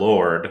our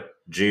Lord,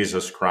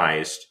 Jesus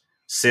Christ,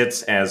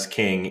 sits as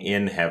King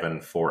in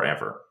heaven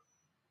forever.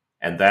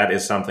 And that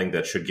is something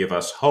that should give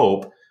us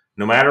hope,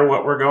 no matter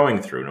what we're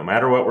going through, no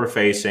matter what we're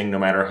facing, no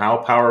matter how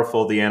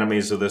powerful the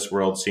enemies of this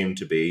world seem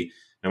to be,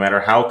 no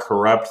matter how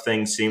corrupt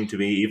things seem to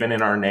be, even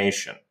in our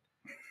nation.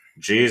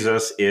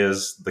 Jesus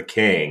is the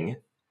King,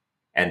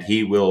 and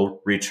he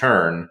will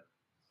return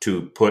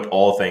to put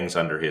all things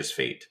under his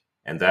feet.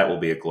 And that will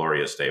be a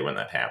glorious day when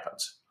that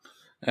happens.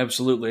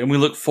 Absolutely. And we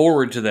look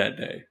forward to that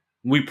day.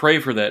 We pray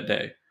for that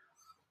day.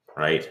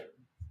 Right.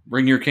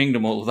 Bring your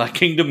kingdom, will thy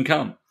kingdom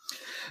come.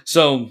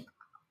 So,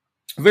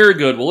 very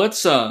good. Well, let's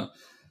so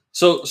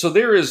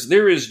there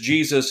is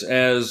Jesus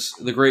as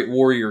the great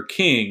warrior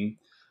king.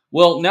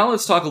 Well, now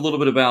let's talk a little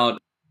bit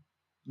about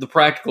the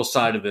practical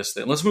side of this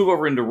then. Let's move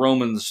over into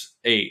Romans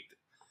 8.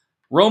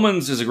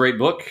 Romans is a great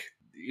book,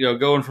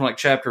 going from like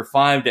chapter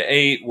 5 to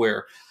 8,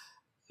 where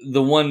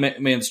the one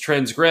man's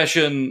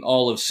transgression,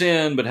 all of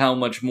sin, but how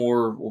much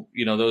more,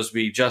 those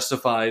be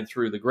justified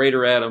through the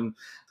greater Adam,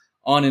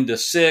 on into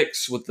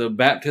 6 with the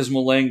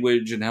baptismal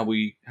language and how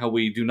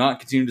we do not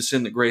continue to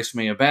sin that grace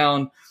may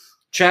abound.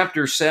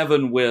 Chapter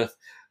 7 with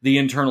the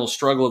internal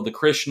struggle of the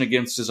Christian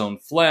against his own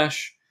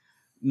flesh,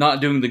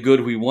 not doing the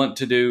good we want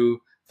to do,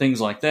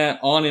 things like that.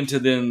 On into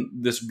then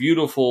this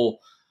beautiful,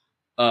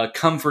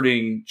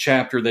 comforting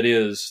chapter that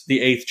is the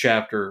 8th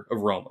chapter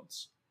of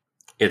Romans.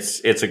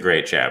 It's a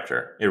great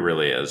chapter. It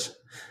really is.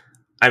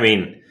 I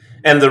mean,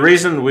 and the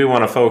reason we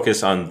want to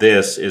focus on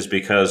this is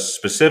because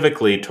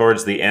specifically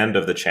towards the end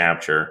of the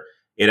chapter,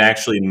 it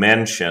actually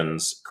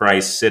mentions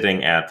Christ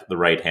sitting at the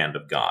right hand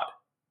of God.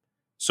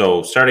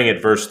 So starting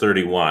at verse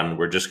 31,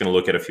 we're just going to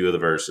look at a few of the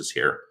verses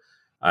here.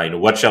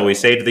 What shall we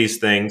say to these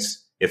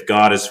things? If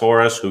God is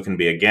for us, who can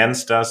be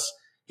against us?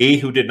 He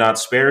who did not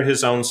spare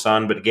his own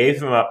son, but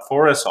gave him up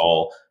for us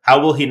all,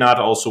 how will he not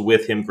also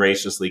with him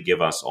graciously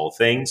give us all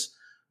things?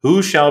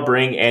 Who shall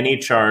bring any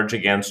charge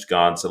against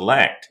God's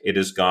elect? It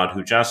is God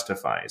who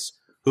justifies.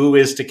 Who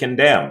is to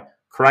condemn?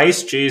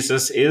 Christ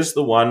Jesus is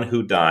the one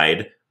who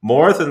died,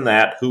 more than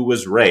that, who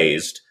was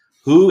raised,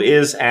 who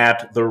is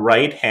at the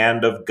right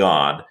hand of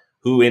God,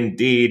 who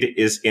indeed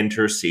is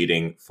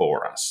interceding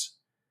for us.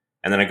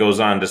 And then it goes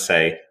on to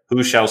say,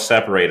 who shall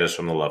separate us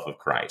from the love of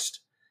Christ?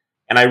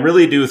 And I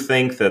really do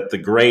think that the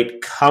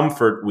great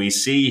comfort we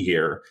see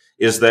here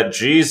is that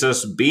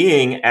Jesus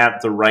being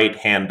at the right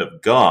hand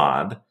of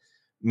God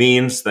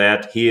means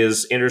that he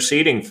is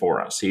interceding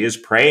for us. He is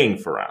praying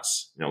for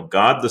us.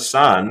 God the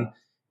Son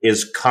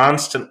is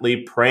constantly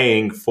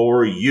praying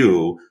for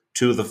you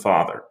to the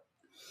Father.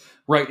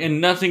 Right,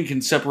 and nothing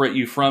can separate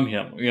you from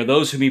him.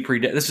 Those whom he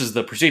predestined, this is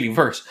the preceding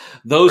verse,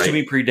 those whom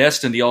he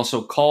predestined, he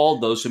also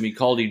called. Those whom he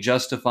called, he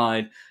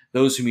justified.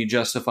 Those whom he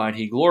justified,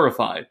 he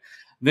glorified.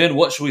 Then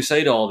what shall we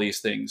say to all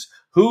these things?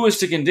 Who is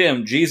to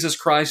condemn? Jesus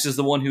Christ is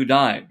the one who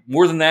died.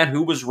 More than that,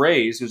 who was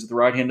raised, who's at the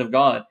right hand of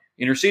God,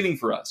 interceding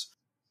for us.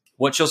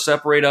 What shall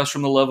separate us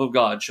from the love of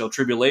God? Shall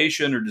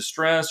tribulation or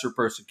distress or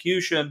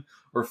persecution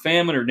or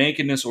famine or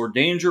nakedness or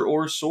danger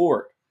or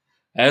sword?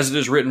 As it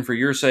is written, for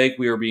your sake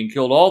we are being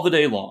killed all the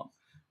day long.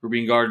 We're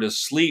being guarded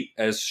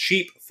as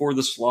sheep for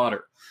the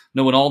slaughter.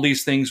 No, in all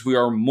these things we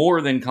are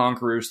more than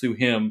conquerors through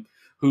him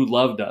who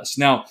loved us.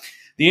 Now,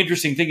 the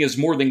interesting thing is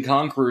more than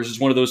conquerors is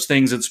one of those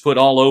things that's put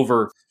all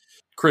over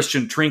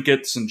Christian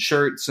trinkets and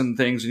shirts and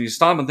things. And you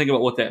stop and think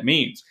about what that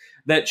means.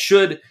 That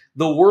should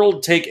the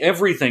world take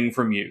everything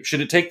from you?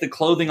 Should it take the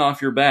clothing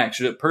off your back?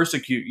 Should it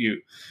persecute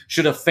you?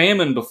 Should a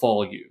famine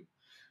befall you?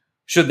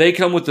 Should they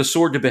come with the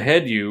sword to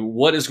behead you?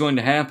 What is going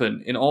to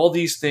happen? In all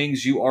these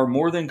things, you are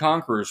more than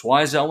conquerors.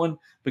 Why, Zelwyn?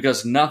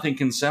 Because nothing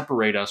can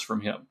separate us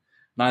from him.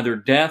 Neither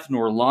death,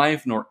 nor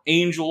life, nor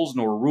angels,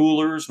 nor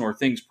rulers, nor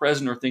things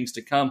present, nor things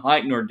to come,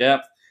 height, nor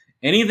depth,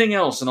 anything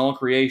else in all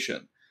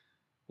creation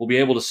will be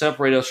able to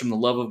separate us from the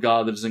love of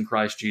God that is in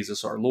Christ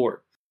Jesus our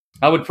Lord.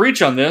 I would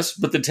preach on this,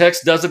 but the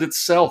text does it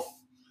itself.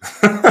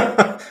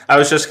 I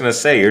was just going to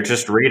say, you're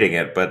just reading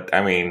it, but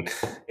I mean,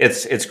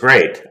 it's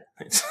great.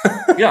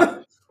 Yeah.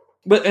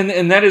 But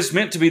and that is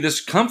meant to be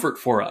this comfort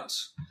for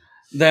us,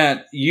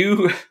 that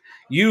you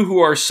who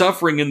are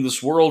suffering in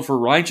this world for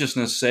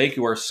righteousness' sake,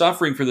 who are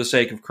suffering for the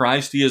sake of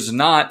Christ, he has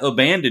not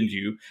abandoned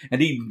you,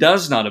 and he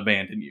does not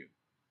abandon you.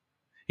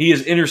 He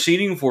is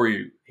interceding for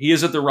you. He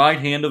is at the right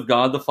hand of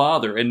God the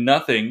Father, and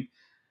nothing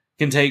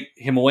can take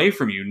him away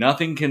from you.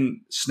 Nothing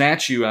can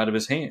snatch you out of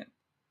his hand.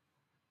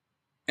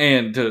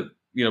 And to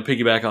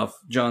piggyback off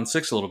John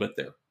 6 a little bit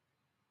there.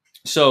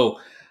 So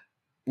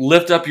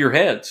lift up your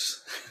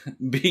heads,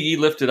 be ye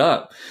lifted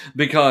up,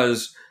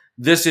 because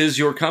this is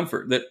your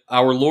comfort, that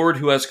our Lord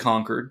who has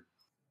conquered.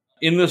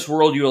 In this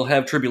world you will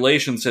have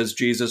tribulation, says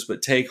Jesus,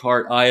 but take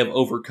heart, I have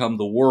overcome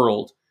the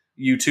world.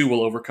 You too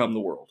will overcome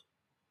the world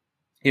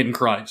in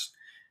Christ.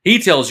 He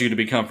tells you to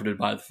be comforted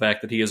by the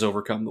fact that he has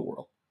overcome the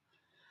world.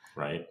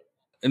 Right.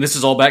 And this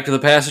is all back to the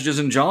passages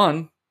in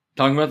John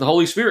talking about the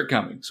Holy Spirit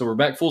coming. So we're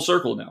back full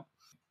circle now.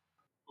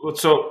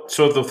 So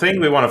the thing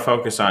we want to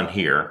focus on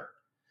here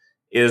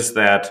is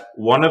that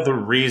one of the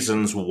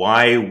reasons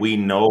why we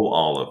know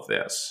all of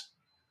this,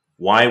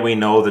 why we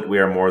know that we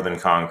are more than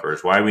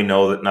conquerors, why we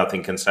know that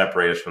nothing can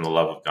separate us from the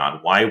love of God,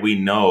 why we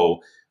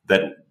know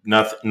that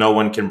no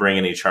one can bring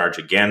any charge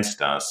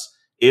against us,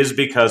 is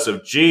because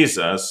of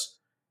Jesus,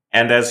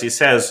 and as he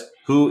says,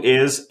 who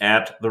is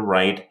at the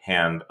right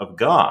hand of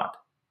God.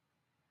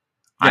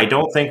 Yeah. I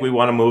don't think we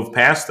want to move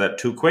past that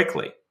too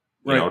quickly.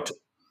 Right.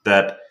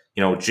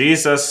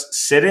 Jesus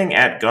sitting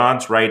at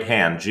God's right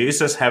hand,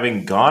 Jesus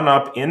having gone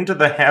up into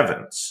the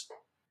heavens,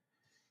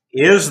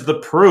 is the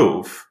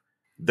proof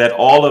that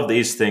all of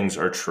these things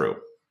are true.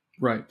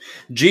 Right.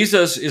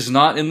 Jesus is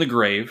not in the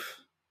grave.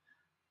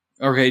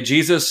 Okay,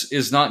 Jesus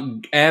is not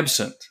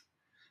absent.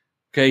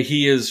 Okay,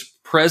 he is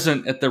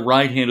present at the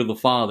right hand of the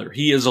Father.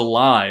 He is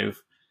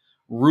alive,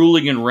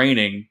 ruling and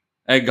reigning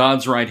at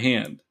God's right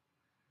hand.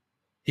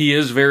 He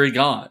is very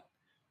God.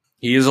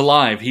 He is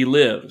alive. He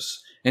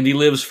lives. And he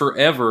lives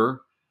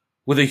forever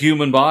with a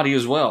human body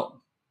as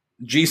well.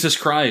 Jesus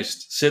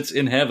Christ sits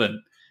in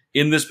heaven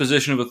in this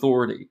position of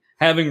authority,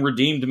 having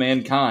redeemed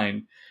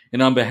mankind,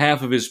 and on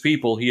behalf of his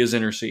people, he is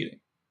interceding.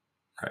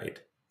 Right.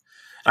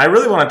 I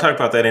really want to talk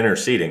about that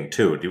interceding,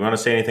 too. Do you want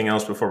to say anything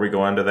else before we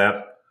go on to that?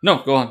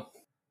 No, go on.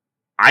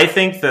 I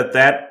think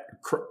that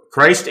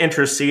Christ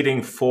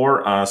interceding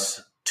for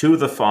us to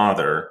the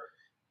Father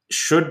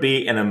should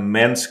be an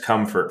immense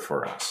comfort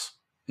for us.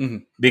 Mm-hmm.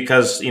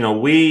 Because,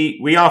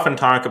 we often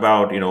talk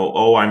about,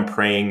 I'm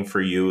praying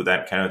for you,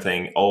 that kind of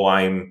thing.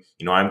 I'm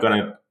going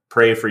to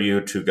pray for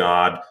you to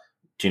God,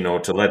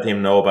 to let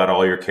him know about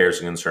all your cares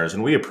and concerns.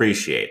 And we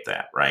appreciate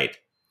that, right?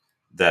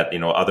 That,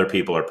 other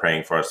people are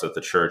praying for us, that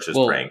the church is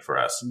praying for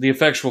us. The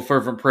effectual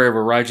fervent prayer of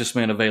a righteous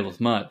man availeth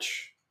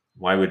much.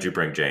 Why would you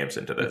bring James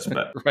into this?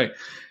 But right.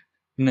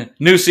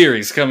 New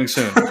series coming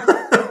soon.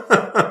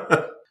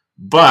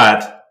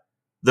 But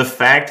the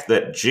fact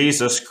that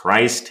Jesus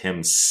Christ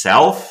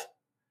himself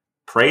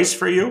prays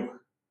for you?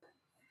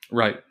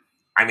 Right.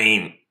 I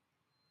mean,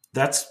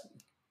 that's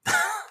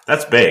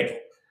big.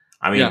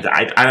 I mean, yeah.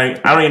 I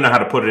don't even know how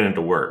to put it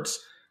into words.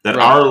 That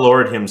right. Our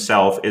Lord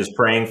himself is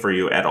praying for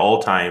you at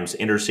all times,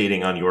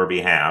 interceding on your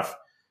behalf,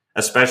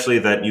 especially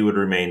that you would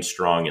remain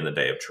strong in the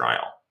day of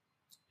trial.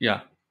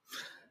 Yeah.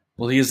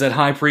 Well, he is that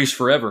high priest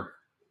forever.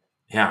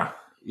 Yeah.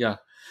 Yeah.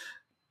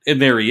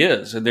 And there he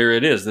is. And there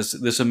it is,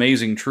 this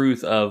amazing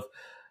truth of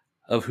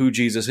who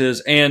Jesus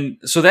is. And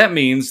so that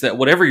means that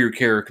whatever your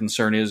care or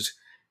concern is,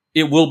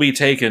 it will be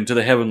taken to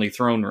the heavenly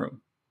throne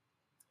room.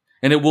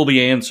 And it will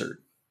be answered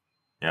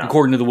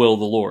according to the will of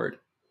the Lord.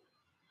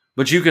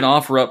 But you can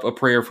offer up a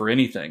prayer for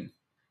anything,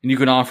 and you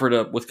can offer it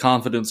up with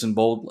confidence and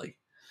boldly.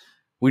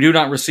 We do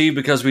not receive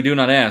because we do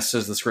not ask,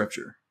 says the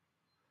Scripture.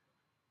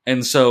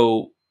 And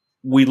so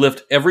we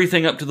lift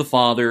everything up to the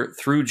Father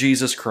through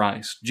Jesus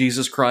Christ.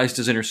 Jesus Christ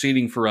is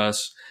interceding for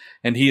us,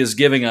 and he is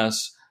giving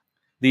us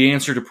the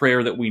answer to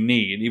prayer that we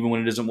need, even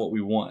when it isn't what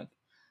we want.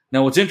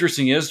 Now, what's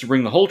interesting is, to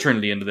bring the whole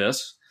Trinity into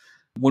this,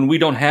 when we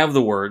don't have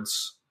the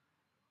words,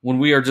 when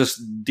we are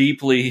just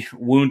deeply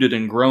wounded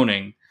and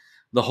groaning,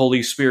 the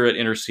Holy Spirit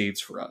intercedes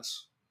for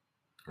us.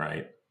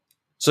 Right.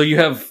 So you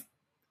have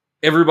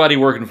everybody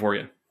working for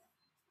you.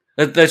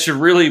 That should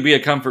really be a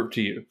comfort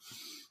to you.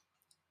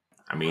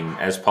 I mean,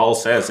 as Paul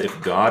says, if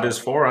God is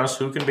for us,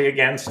 who can be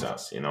against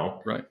us?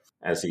 Right.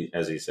 As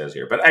he says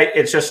here. But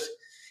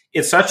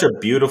it's such a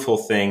beautiful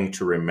thing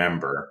to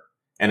remember,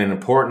 and an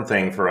important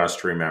thing for us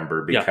to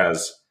remember,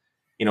 because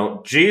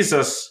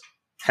Jesus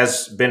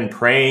has been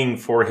praying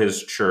for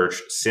his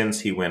church since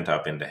he went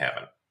up into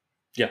heaven.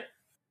 Yeah.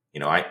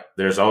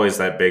 There's always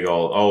that big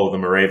old, the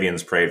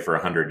Moravians prayed for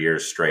 100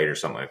 years straight or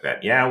something like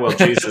that. Yeah, well,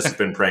 Jesus has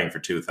been praying for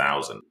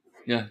 2,000.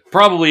 Yeah,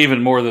 probably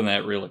even more than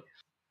that, really.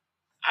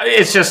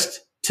 It's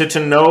just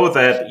to know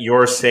that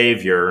your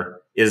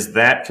Savior is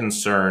that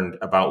concerned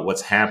about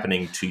what's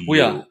happening to you.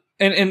 Well,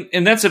 yeah.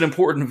 And that's an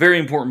important, very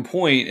important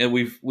point, and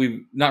we've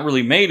not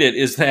really made it,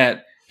 is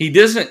that he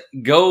doesn't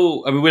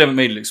go, we haven't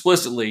made it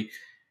explicitly,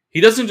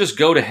 he doesn't just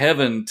go to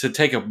heaven to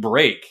take a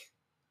break.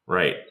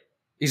 Right.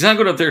 He's not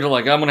going up there to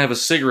I'm going to have a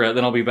cigarette,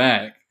 then I'll be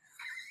back.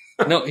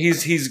 No,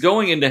 he's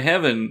going into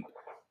heaven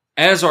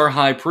as our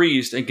high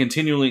priest and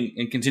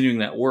continuing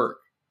that work.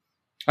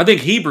 I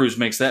think Hebrews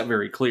makes that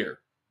very clear.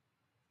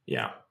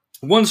 Yeah.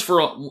 Once for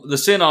all, the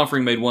sin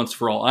offering made once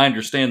for all. I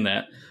understand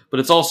that, but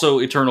it's also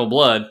eternal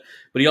blood.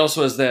 But he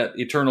also has that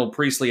eternal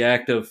priestly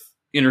act of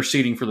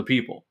interceding for the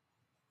people.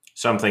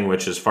 Something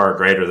which is far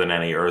greater than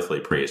any earthly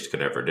priest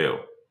could ever do,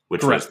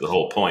 which Correct. Was the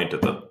whole point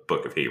of the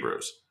book of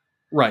Hebrews.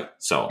 Right.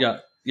 So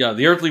yeah,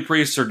 the earthly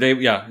priests are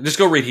David. Yeah, just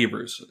go read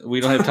Hebrews.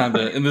 We don't have time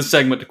to in this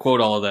segment to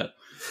quote all of that.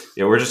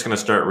 Yeah, we're just going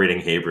to start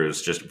reading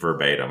Hebrews just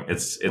verbatim.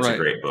 It's right. A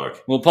great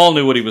book. Well, Paul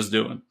knew what he was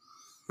doing.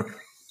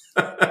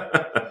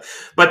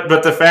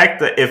 But the fact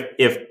that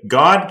if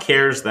God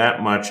cares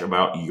that much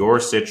about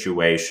your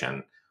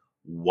situation,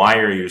 why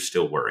are you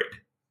still worried?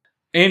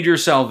 And your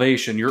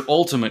salvation, your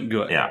ultimate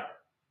good. Yeah.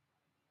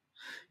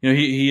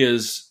 He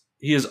is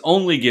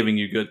only giving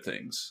you good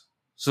things.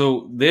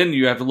 So then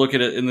you have to look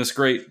at it in this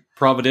great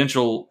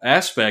providential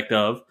aspect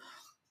of,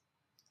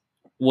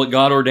 what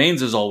God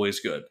ordains is always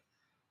good,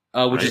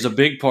 which is a Right.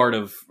 big part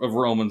of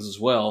Romans as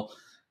well.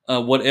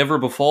 Whatever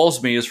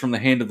befalls me is from the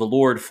hand of the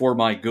Lord for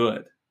my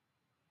good.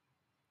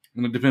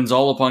 And it depends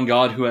all upon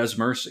God who has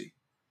mercy.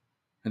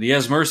 And he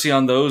has mercy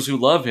on those who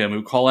love him,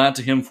 who call out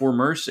to him for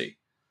mercy.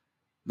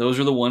 Those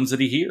are the ones that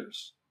he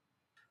hears.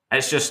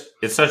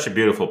 It's such a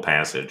beautiful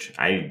passage.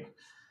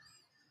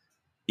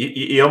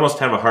 You almost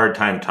have a hard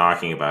time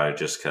talking about it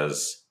just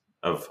because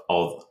of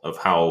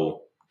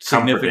how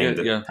comforting,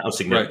 Significant, yeah. how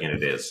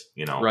significant it is.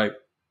 Right.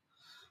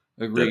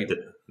 Agreed.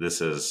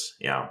 This is,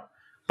 yeah.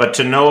 But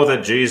to know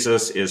that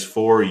Jesus is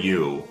for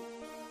you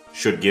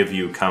should give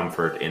you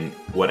comfort in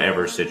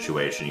whatever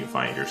situation you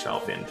find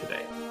yourself in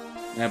today.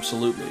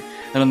 Absolutely.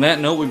 And on that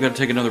note, we've got to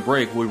take another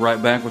break. We'll be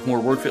right back with more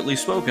Word Fitly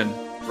Spoken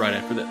right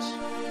after this.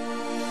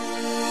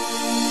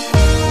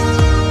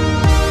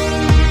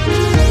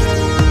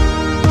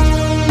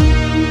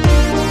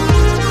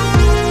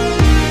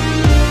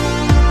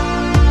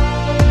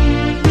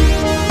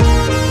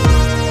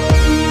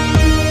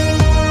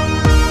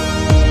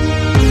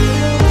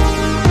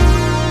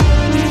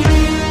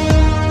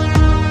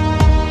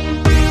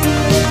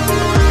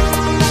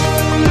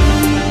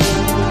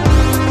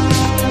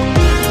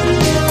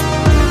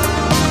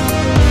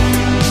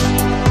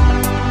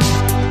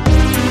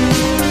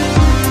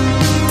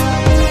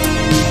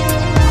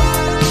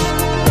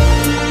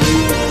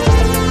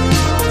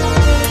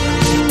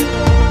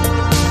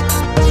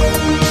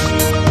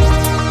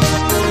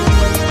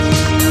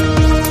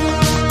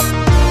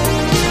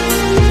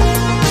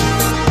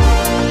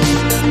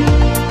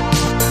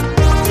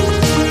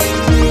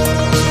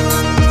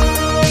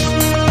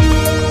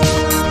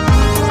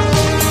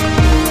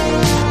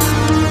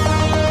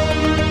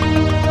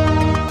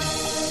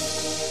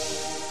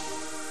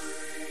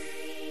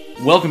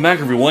 Welcome back,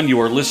 everyone. You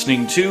are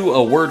listening to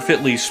A Word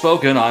Fitly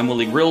Spoken. I'm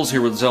Willie Grills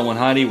here with Zelwyn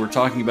Heidi. We're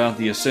talking about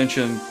the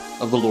ascension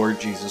of the Lord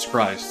Jesus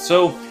Christ.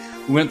 So,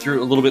 we went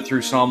through a little bit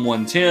through Psalm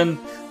 110,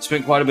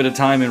 spent quite a bit of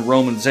time in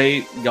Romans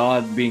 8,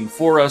 God being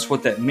for us,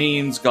 what that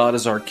means, God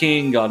is our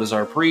King, God is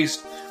our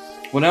priest.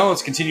 Well, now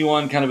let's continue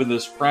on kind of in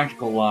this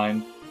practical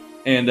line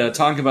and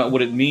talk about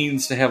what it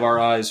means to have our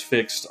eyes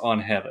fixed on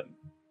heaven.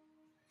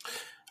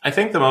 I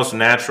think the most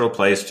natural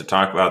place to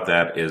talk about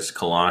that is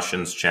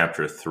Colossians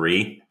chapter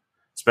 3.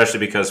 Especially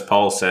because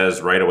Paul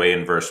says right away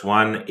in verse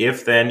 1,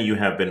 "If then you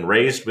have been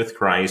raised with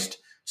Christ,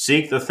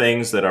 seek the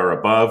things that are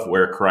above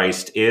where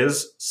Christ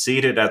is,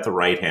 seated at the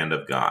right hand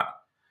of God."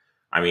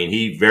 I mean,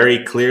 he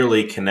very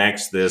clearly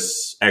connects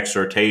this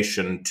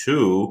exhortation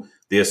to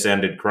the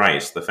ascended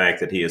Christ, the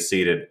fact that he is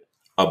seated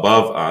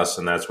above us,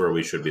 and that's where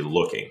we should be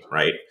looking,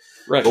 right?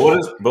 Right.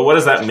 But what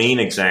does that mean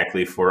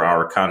exactly for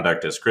our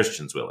conduct as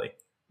Christians, Willie?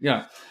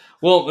 Yeah.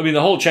 Well, I mean,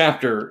 the whole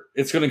chapter,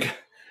 it's going to...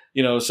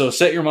 so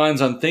set your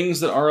minds on things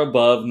that are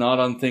above, not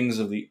on things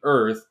of the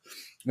earth.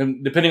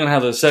 And depending on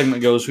how the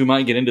segment goes, we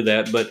might get into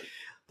that. But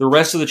the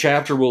rest of the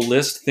chapter will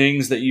list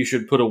things that you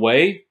should put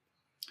away,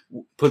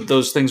 put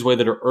those things away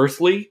that are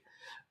earthly,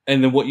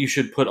 and then what you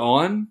should put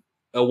on,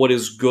 what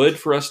is good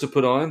for us to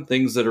put on,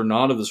 things that are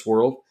not of this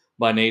world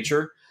by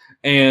nature.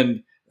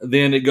 And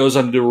then it goes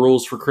on to do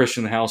rules for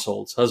Christian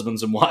households,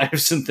 husbands and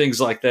wives, and things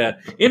like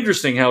that.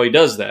 Interesting how he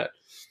does that.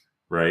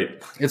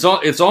 Right.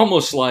 It's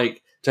almost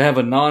like to have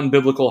a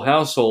non-biblical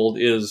household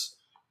is,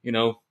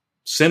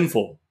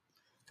 sinful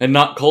and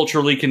not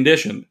culturally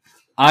conditioned.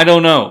 I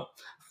don't know.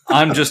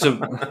 I'm just a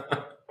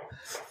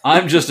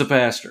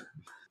pastor.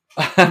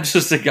 I'm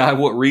just a guy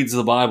what reads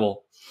the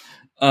Bible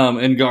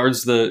and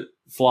guards the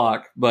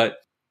flock. But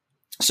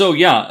so,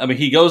 yeah, I mean,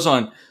 he goes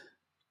on.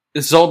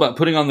 This is all about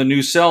putting on the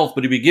new self,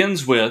 but he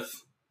begins with,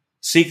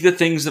 seek the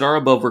things that are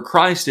above where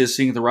Christ is,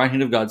 seeing at the right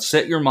hand of God.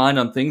 Set your mind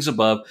on things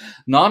above,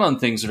 not on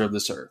things that are of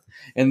this earth.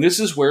 And this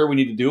is where we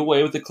need to do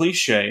away with the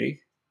cliche.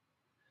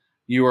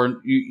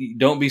 You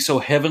don't be so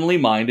heavenly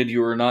minded.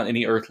 You are not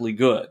any earthly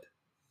good.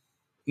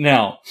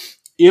 Now,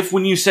 if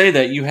when you say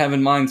that you have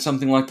in mind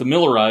something like the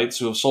Millerites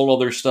who have sold all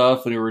their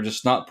stuff and who are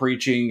just not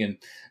preaching and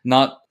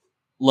not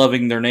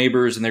loving their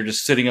neighbors and they're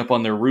just sitting up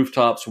on their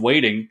rooftops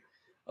waiting,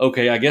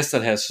 okay, I guess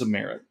that has some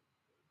merit.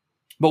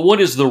 But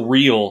what is the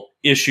real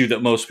issue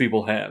that most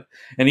people have,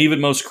 and even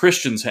most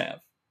Christians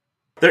have?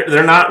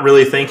 They're not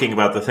really thinking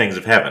about the things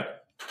of heaven.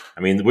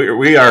 I mean,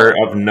 we are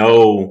of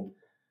no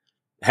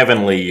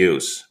heavenly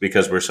use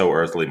because we're so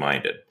earthly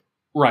minded.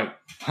 Right,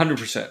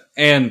 100%.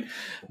 And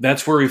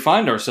that's where we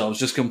find ourselves,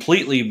 just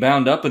completely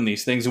bound up in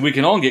these things, and we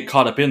can all get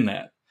caught up in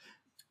that.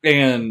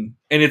 And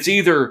it's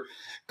either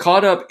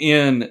caught up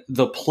in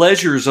the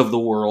pleasures of the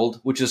world,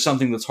 which is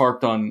something that's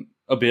harped on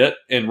a bit,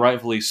 and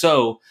rightfully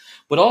so,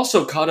 but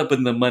also caught up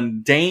in the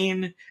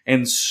mundane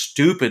and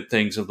stupid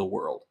things of the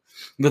world,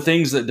 the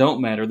things that don't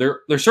matter.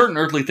 There are certain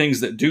earthly things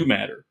that do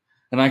matter,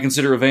 and I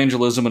consider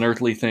evangelism an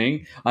earthly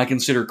thing. I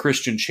consider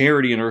Christian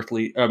charity an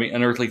earthly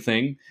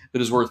thing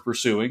that is worth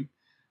pursuing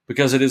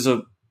because it is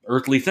an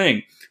earthly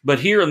thing. But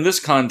here in this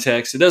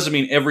context, it doesn't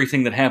mean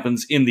everything that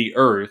happens in the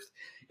earth.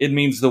 It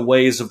means the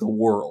ways of the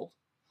world.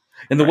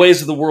 And the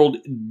ways of the world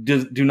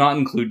do not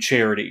include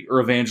charity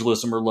or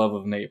evangelism or love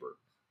of neighbor.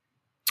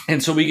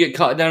 And so we get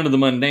caught down to the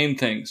mundane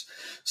things.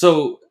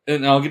 So,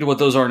 and I'll get to what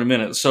those are in a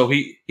minute. So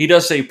he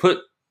does say, put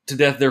to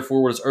death,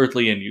 therefore, what is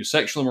earthly in you: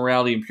 sexual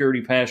immorality,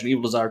 impurity, passion,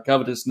 evil desire,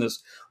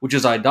 covetousness, which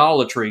is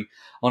idolatry.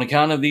 On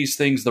account of these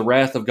things, the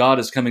wrath of God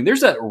is coming.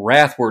 There's that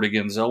wrath word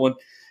again, Zelwyn,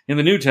 in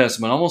the New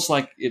Testament, almost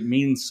like it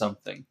means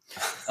something.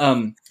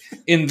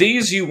 In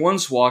these you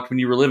once walked when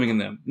you were living in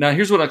them. Now,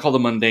 here's what I call the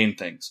mundane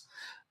things.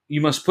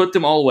 You must put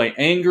them all away: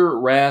 anger,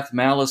 wrath,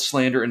 malice,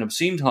 slander, and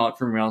obscene talk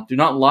from your mouth. Do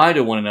not lie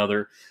to one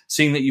another,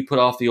 seeing that you put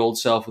off the old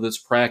self with its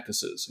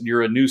practices, and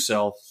you're a new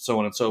self, so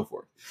on and so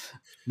forth.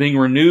 Being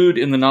renewed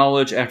in the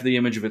knowledge after the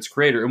image of its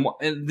creator.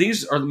 And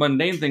these are the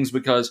mundane things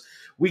because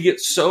we get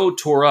so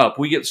tore up,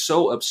 we get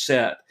so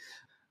upset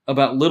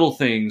about little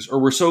things, or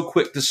we're so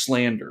quick to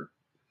slander,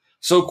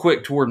 so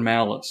quick toward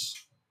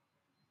malice.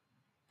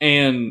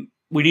 And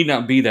we need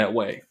not be that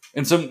way.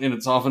 And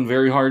it's often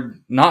very hard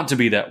not to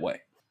be that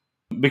way.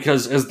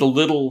 Because as the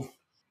little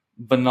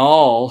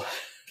banal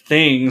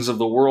things of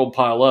the world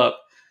pile up,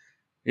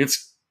 you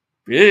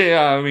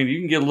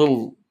can get a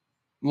little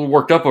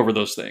worked up over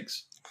those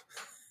things.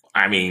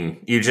 I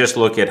mean, you just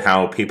look at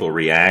how people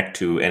react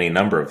to any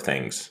number of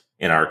things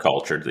in our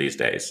culture these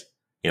days,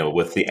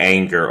 with the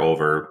anger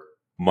over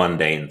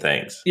mundane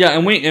things. Yeah,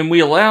 and we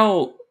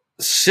allow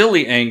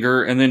silly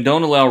anger and then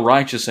don't allow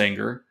righteous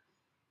anger.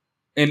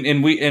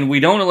 And we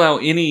don't allow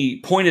any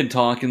pointed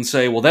talk and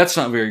say, well, that's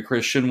not very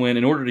Christian, when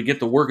in order to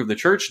get the work of the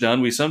church done,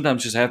 we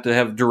sometimes just have to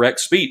have direct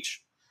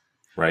speech.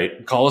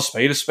 Right. Call a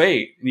spade a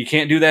spade. And you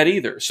can't do that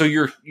either. So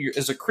you're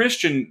as a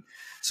Christian,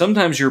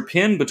 sometimes you're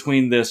pinned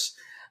between this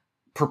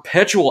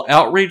perpetual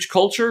outrage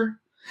culture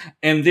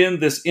and then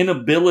this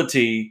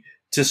inability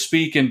to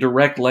speak in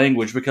direct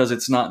language because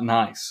it's not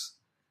nice.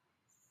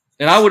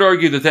 And I would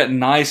argue that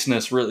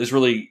niceness is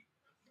really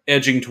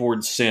edging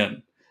towards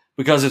sin,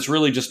 because it's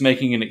really just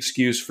making an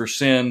excuse for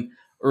sin,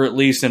 or at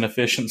least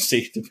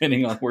inefficiency,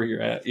 depending on where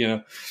you're at.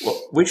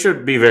 Well, we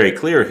should be very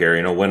clear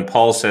here. When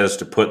Paul says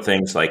to put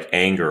things like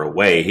anger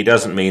away, he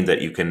doesn't mean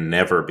that you can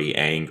never be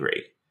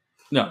angry.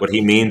 No. What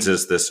he means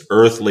is this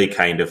earthly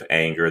kind of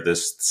anger,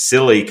 this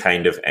silly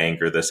kind of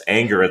anger, this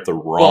anger at the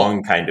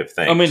wrong kind of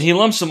thing. I mean, he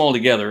lumps them all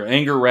together: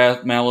 anger,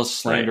 wrath, malice,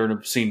 slander, and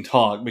obscene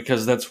talk,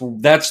 because that's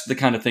the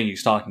kind of thing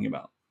he's talking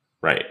about.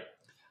 Right.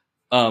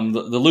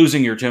 The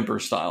losing your temper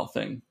style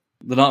thing,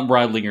 the not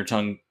bridling your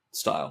tongue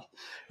style,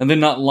 and then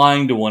not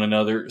lying to one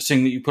another,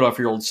 seeing that you put off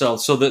your old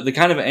self. So the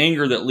kind of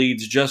anger that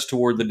leads just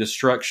toward the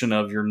destruction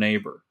of your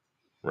neighbor.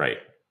 Right.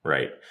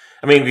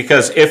 I mean,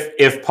 because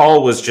if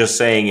Paul was just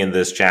saying in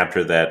this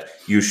chapter that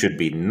you should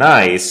be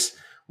nice,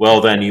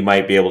 well, then you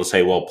might be able to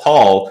say, well,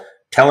 Paul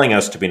telling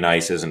us to be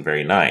nice isn't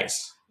very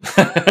nice.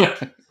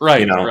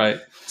 Right. Right.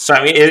 So,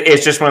 I mean,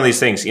 it's just one of these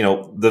things,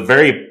 the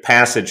very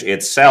passage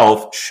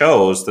itself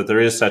shows that there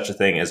is such a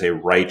thing as a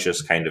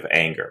righteous kind of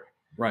anger.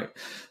 Right.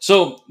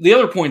 So the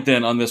other point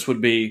then on this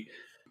would be,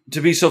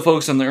 to be so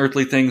focused on the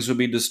earthly things would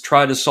be to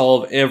try to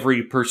solve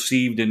every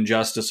perceived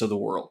injustice of the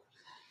world.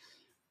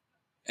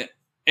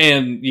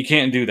 And you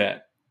can't do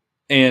that.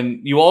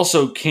 And you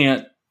also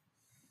can't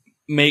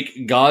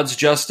make God's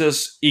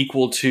justice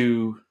equal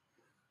to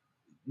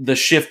the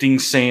shifting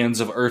sands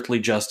of earthly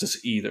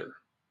justice either.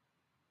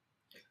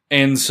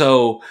 And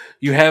so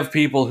you have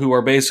people who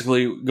are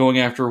basically going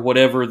after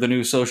whatever the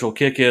new social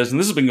kick is, and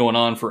this has been going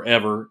on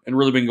forever, and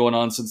really been going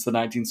on since the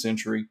 19th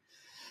century,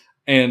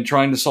 and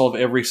trying to solve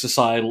every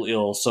societal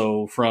ill.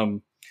 So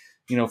from,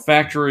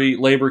 factory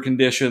labor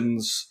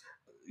conditions,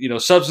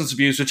 substance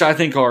abuse, which I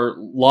think are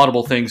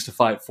laudable things to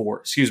fight for.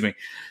 Excuse me.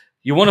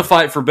 You want to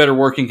fight for better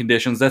working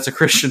conditions. That's a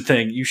Christian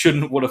thing. You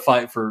shouldn't want to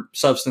fight for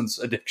substance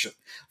addiction.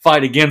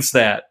 Fight against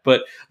that.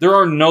 But there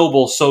are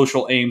noble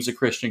social aims a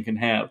Christian can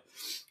have.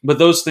 But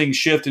those things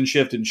shift and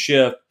shift and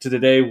shift to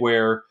today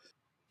where,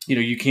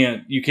 you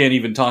can't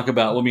even talk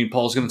about,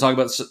 Paul's going to talk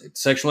about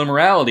sexual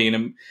immorality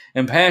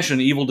and passion,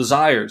 and evil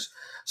desires.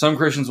 Some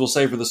Christians will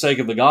say, for the sake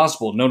of the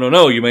gospel,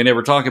 no, you may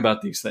never talk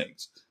about these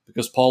things,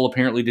 because Paul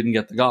apparently didn't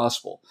get the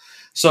gospel.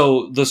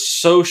 So the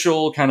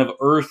social kind of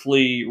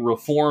earthly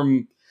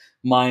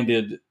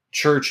reform-minded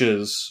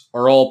churches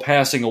are all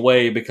passing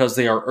away because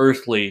they are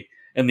earthly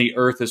and the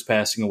earth is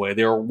passing away.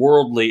 They are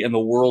worldly and the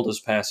world is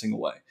passing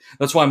away.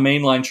 That's why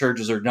mainline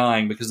churches are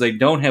dying, because they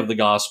don't have the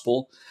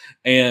gospel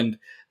and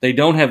they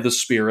don't have the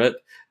Spirit.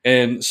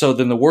 And so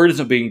then the word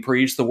isn't being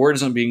preached, the word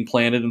isn't being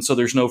planted, and so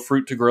there's no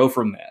fruit to grow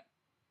from that.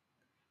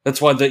 That's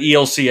why the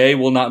ELCA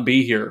will not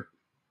be here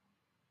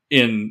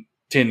in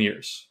 10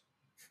 years.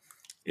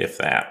 If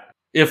that.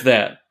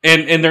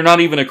 And they're not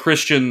even a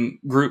Christian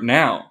group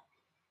now.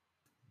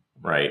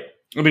 Right.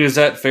 I mean, is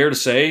that fair to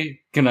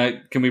say?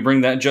 Can we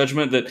bring that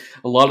judgment that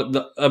a lot of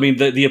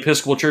the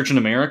Episcopal Church in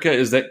America,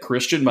 is that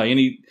Christian by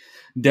any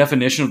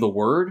definition of the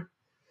word?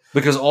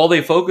 Because all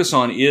they focus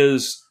on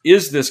is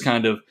this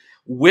kind of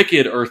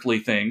wicked earthly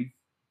thing,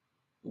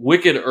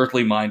 wicked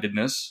earthly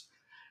mindedness.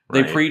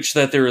 Right. They preach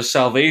that there is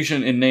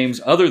salvation in names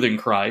other than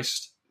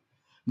Christ.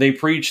 They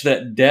preach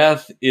that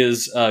death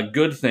is a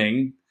good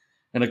thing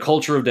and a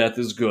culture of death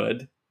is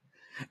good.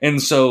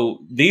 And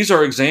so these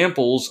are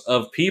examples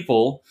of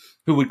people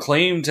who would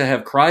claim to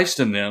have Christ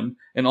in them,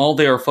 and all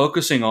they are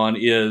focusing on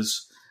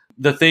is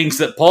the things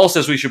that Paul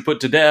says we should put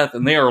to death,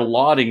 and they are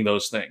lauding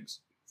those things.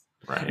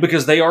 Right.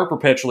 Because they are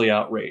perpetually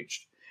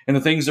outraged. And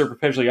the things they're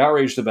perpetually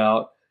outraged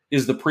about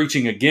is the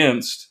preaching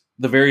against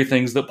the very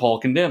things that Paul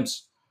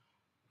condemns.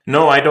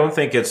 No, I don't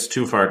think it's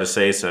too far to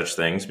say such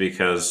things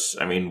because,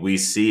 I mean, we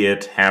see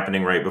it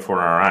happening right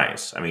before our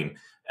eyes. I mean,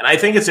 and I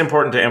think it's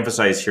important to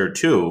emphasize here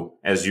too,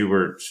 as you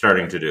were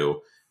starting to do,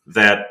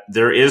 that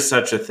there is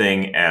such a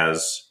thing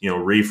as,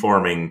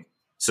 reforming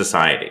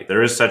society.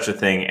 There is such a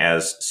thing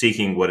as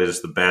seeking what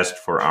is the best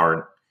for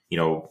our,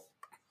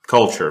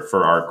 culture,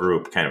 for our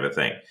group kind of a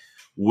thing.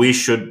 We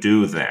should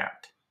do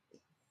that.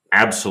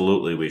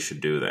 Absolutely, we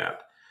should do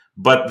that.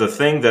 But the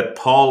thing that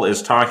Paul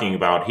is talking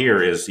about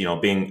here is,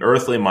 being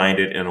earthly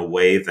minded in a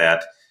way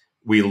that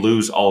we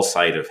lose all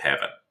sight of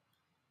heaven.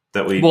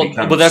 That we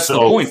become but that's so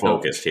the point,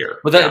 focused here.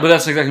 But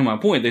that's exactly my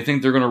point. They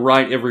think they're going to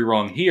right every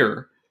wrong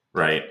here.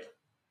 Right.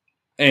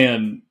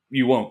 And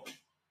you won't.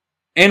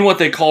 And what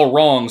they call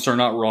wrongs are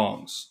not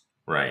wrongs.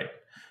 Right.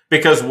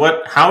 Because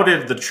how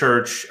did the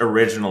church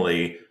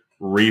originally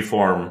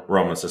reform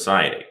Roman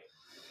society?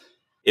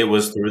 It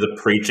was through the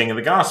preaching of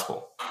the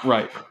gospel.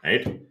 Right.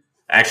 Right?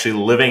 Actually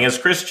living as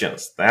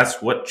Christians.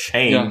 That's what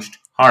changed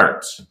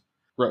hearts.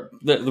 Right.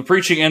 The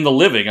preaching and the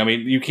living. I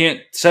mean, you can't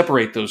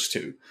separate those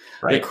two.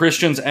 Right. That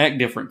Christians act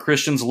different.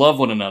 Christians love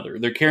one another.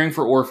 They're caring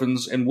for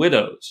orphans and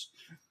widows.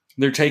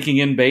 They're taking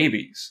in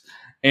babies.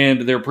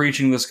 And they're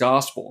preaching this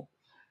gospel.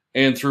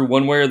 And through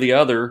one way or the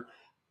other,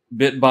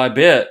 bit by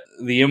bit,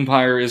 the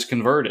empire is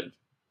converted.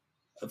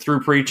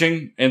 Through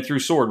preaching and through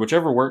sword,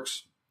 whichever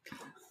works.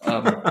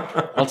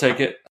 I'll take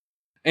it.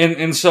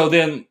 And so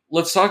then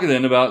let's talk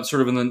then about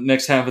sort of in the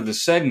next half of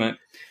this segment,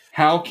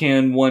 how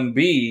can one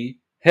be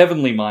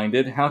heavenly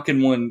minded? How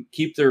can one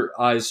keep their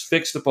eyes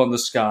fixed upon the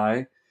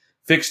sky,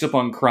 fixed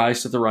upon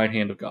Christ at the right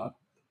hand of God?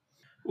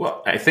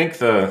 Well, I think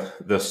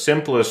the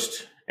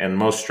simplest and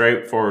most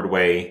straightforward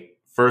way,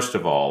 first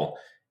of all,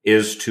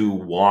 is to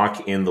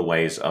walk in the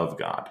ways of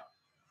God,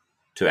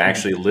 to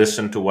actually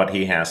listen to what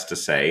he has to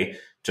say,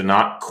 to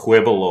not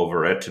quibble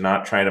over it, to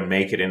not try to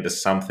make it into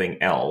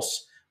something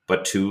else,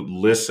 but to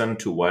listen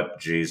to what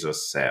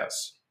Jesus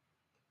says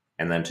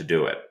and then to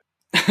do it.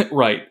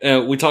 Right.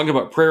 We talk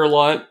about prayer a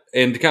lot,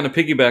 and to kind of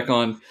piggyback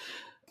on,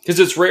 because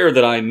it's rare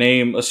that I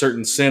name a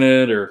certain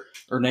synod or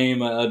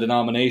name a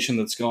denomination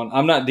that's going.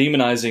 I'm not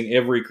demonizing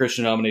every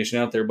Christian denomination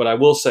out there, but I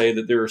will say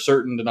that there are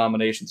certain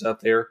denominations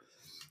out there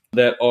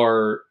that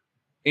are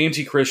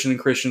anti-Christian and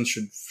Christians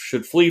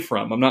should flee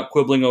from. I'm not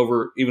quibbling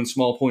over even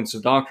small points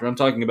of doctrine. I'm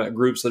talking about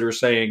groups that are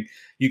saying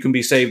you can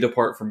be saved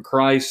apart from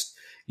Christ.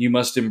 You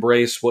must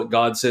embrace what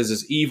God says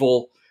is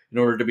evil in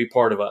order to be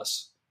part of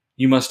us.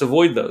 You must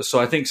avoid those. So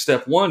I think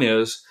step one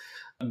is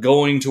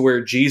going to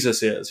where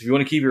Jesus is. If you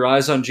want to keep your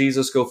eyes on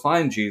Jesus, go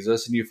find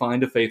Jesus, and you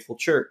find a faithful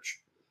church.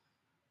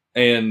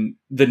 And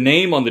the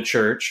name on the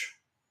church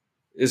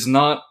is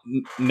not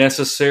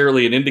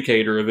necessarily an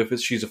indicator of if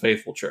she's a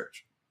faithful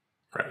church.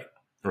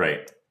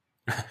 Right.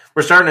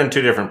 We're starting in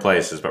two different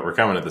places, but we're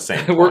coming to the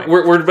same point.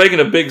 we're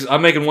making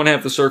I'm making one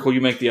half the circle, you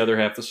make the other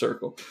half the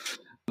circle.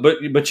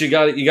 But you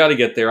got to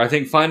get there. I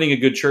think finding a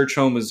good church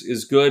home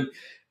is good,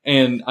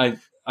 and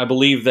I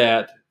believe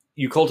that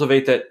you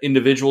cultivate that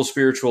individual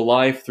spiritual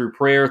life through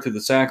prayer, through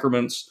the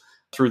sacraments,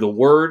 through the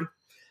word,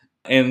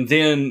 and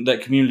then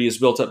that community is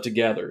built up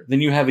together. Then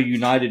you have a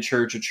united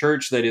church, a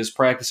church that is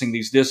practicing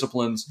these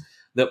disciplines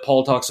that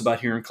Paul talks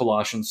about here in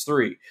Colossians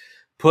 3.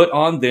 Put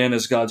on then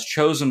as God's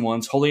chosen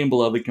ones, holy and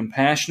beloved,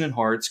 compassionate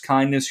hearts,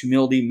 kindness,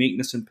 humility,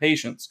 meekness, and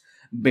patience,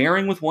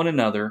 bearing with one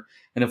another,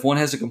 and if one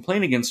has a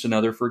complaint against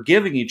another,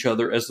 forgiving each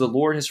other as the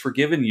Lord has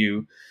forgiven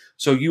you,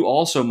 so you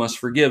also must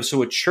forgive.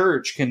 So a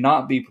church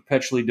cannot be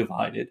perpetually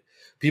divided.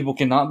 People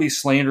cannot be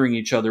slandering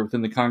each other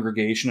within the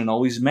congregation and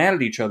always mad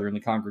at each other in the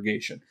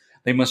congregation.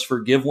 They must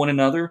forgive one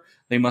another.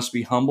 They must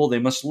be humble. They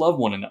must love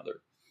one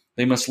another.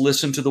 They must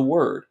listen to the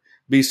word,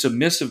 be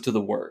submissive to the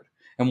word,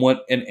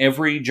 and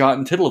every jot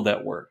and tittle of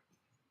that word.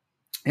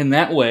 In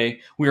that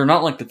way, we are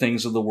not like the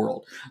things of the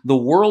world. The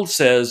world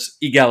says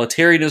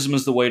egalitarianism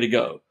is the way to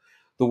go.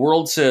 The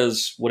world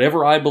says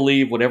whatever I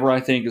believe, whatever I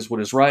think is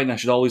what is right, and I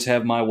should always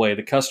have my way.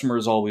 The customer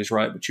is always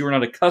right. But you are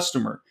not a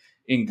customer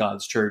in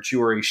God's church.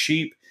 You are a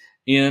sheep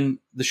in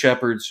the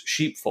shepherd's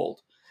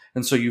sheepfold.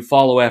 And so you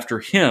follow after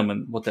him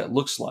and what that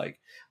looks like.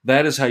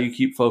 That is how you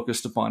keep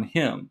focused upon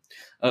him.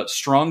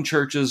 Strong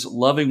churches,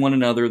 loving one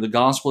another, the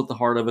gospel at the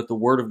heart of it, the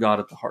word of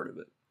God at the heart of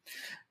it.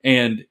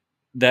 And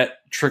that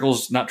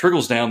not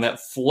trickles down,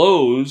 that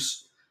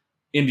flows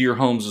into your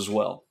homes as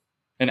well,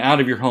 and out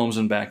of your homes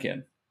and back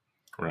in.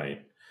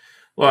 Right.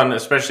 Well, and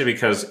especially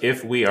because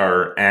if we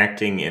are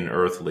acting in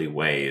earthly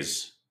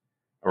ways,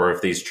 or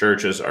if these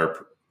churches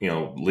are,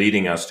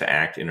 leading us to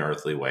act in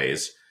earthly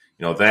ways,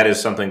 that is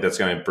something that's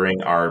going to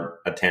bring our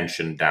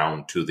attention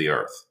down to the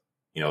earth.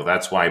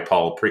 That's why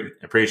Paul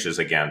preaches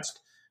against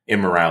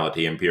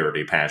immorality,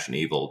 impurity, passion,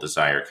 evil,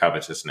 desire,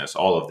 covetousness,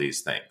 all of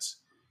these things.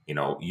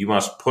 You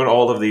must put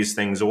all of these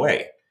things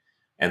away.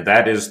 And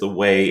that is the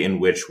way in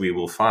which we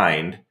will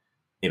find,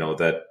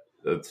 that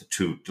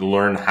to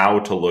learn how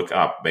to look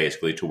up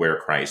basically to where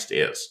Christ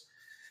is.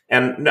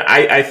 And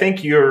I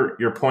think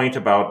your point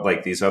about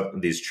like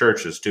these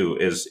churches too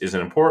is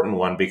an important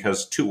one,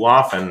 because too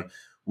often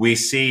we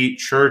see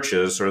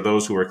churches, or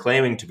those who are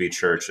claiming to be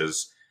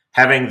churches,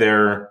 having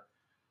their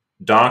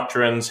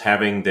doctrines,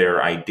 having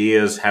their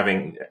ideas,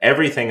 having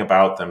everything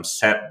about them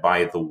set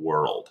by the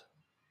world.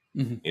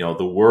 Mm-hmm.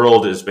 The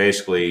world is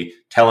basically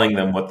telling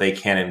them what they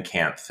can and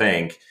can't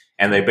think.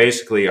 And they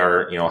basically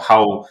are,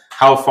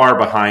 how far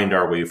behind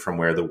are we from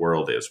where the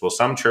world is? Well,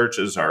 some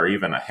churches are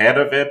even ahead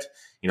of it.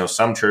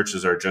 Some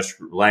churches are just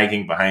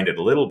lagging behind it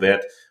a little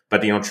bit.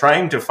 But,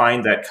 trying to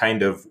find that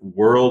kind of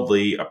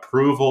worldly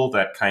approval,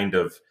 that kind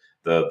of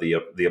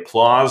the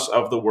applause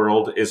of the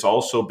world, is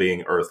also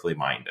being earthly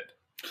minded.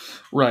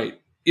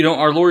 Right.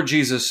 Our Lord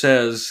Jesus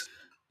says,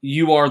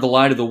 "You are the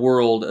light of the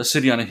world. A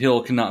city on a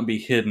hill cannot be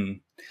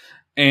hidden."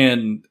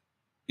 And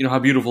how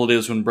beautiful it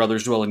is when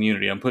brothers dwell in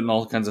unity. I'm putting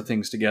all kinds of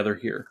things together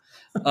here.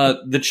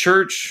 The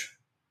church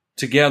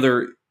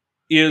together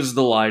is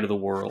the light of the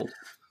world,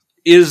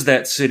 is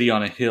that city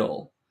on a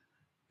hill.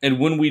 And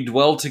when we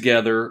dwell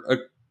together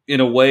in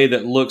a way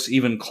that looks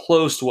even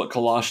close to what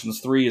Colossians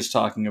 3 is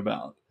talking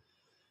about,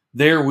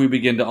 there we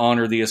begin to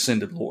honor the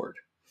ascended Lord.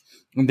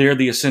 And there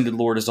the ascended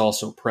Lord is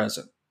also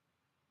present.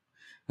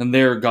 And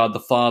there God the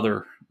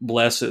Father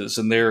blesses,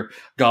 and there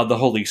God the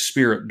Holy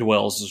Spirit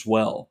dwells as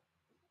well.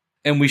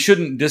 And we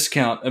shouldn't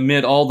discount,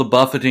 amid all the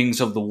buffetings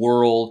of the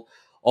world,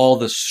 all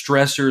the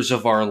stressors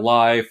of our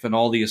life, and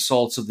all the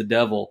assaults of the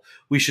devil,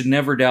 we should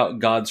never doubt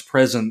God's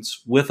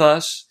presence with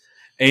us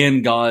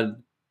and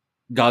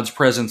God's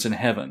presence in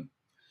heaven.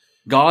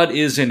 God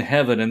is in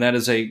heaven, and that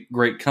is a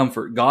great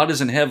comfort. God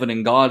is in heaven,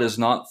 and God is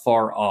not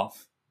far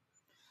off.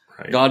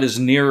 Right. God is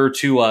nearer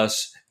to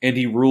us, and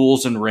he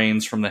rules and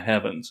reigns from the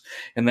heavens.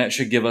 And that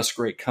should give us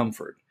great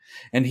comfort.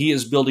 And he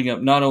is building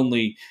up not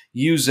only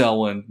you,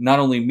 Zelwyn, not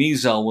only me,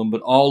 Zelwyn,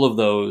 but all of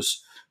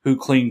those who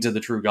cling to the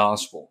true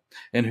gospel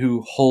and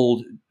who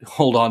hold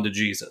on to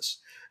Jesus,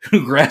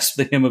 who grasp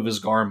the hem of his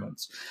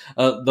garments,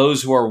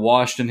 those who are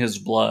washed in his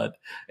blood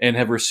and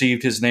have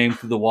received his name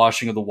through the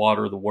washing of the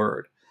water of the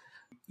word.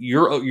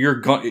 You're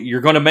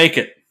going to make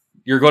it.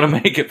 You're going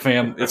to make it,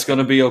 fam. It's going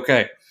to be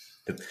okay.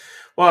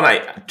 Well,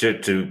 and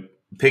to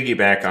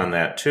piggyback on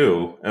that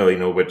too,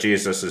 what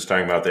Jesus is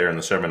talking about there in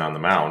the Sermon on the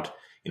Mount.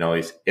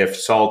 If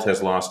salt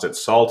has lost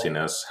its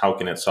saltiness, how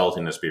can its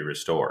saltiness be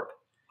restored?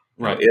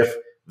 Right. If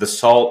the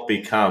salt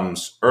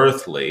becomes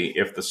earthly,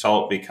 if the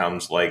salt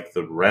becomes like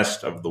the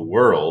rest of the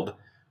world,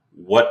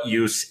 what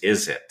use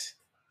is it?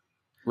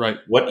 Right.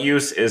 What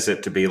use is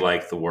it to be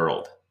like the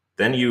world?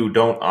 Then you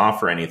don't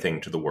offer anything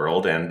to the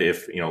world. And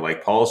if,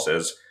 like Paul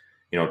says,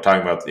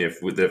 talking about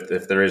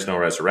if there is no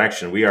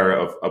resurrection, we are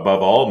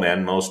above all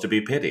men most to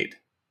be pitied.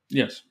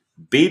 Yes.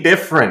 Be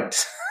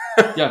different.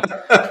 Yeah.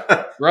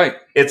 Right.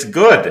 It's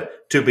good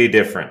to be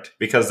different,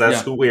 because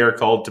that's who we are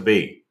called to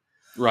be.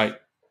 Right.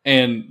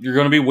 And you're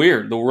going to be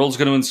weird. The world's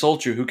going to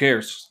insult you. Who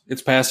cares?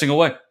 It's passing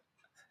away.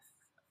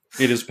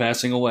 It is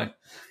passing away.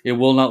 It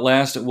will not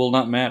last. It will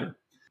not matter.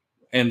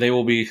 And they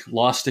will be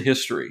lost to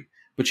history.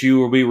 But you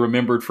will be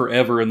remembered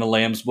forever in the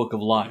Lamb's Book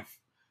of Life.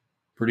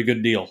 Pretty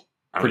good deal.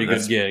 Pretty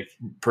good gig.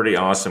 Pretty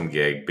awesome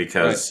gig,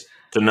 because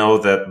to know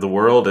that the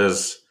world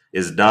is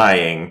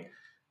dying,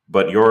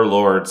 but your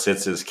Lord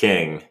sits as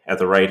king at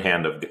the right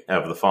hand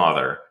of the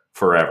Father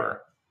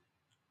forever.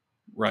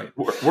 Right.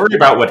 Worry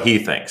about what he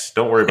thinks.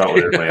 Don't worry about what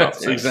everybody else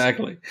thinks.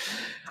 Exactly.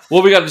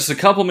 Well, we got just a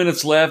couple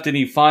minutes left.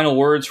 Any final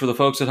words for the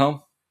folks at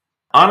home?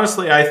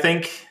 Honestly, I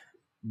think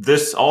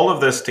all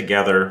of this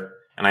together,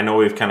 and I know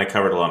we've kind of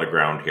covered a lot of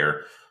ground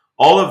here,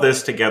 all of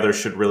this together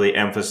should really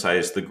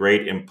emphasize the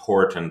great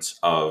importance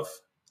of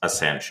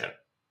ascension,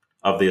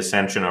 of the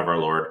ascension of our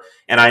Lord.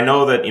 And I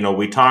know that,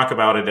 we talk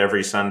about it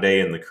every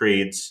Sunday in the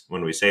creeds,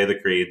 when we say the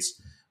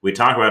creeds. We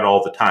talk about it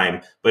all the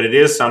time, but it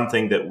is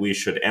something that we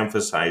should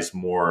emphasize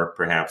more,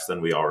 perhaps,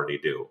 than we already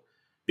do,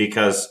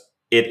 because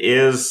it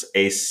is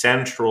a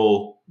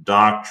central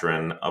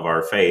doctrine of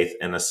our faith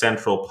and a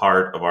central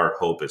part of our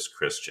hope as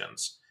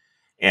Christians.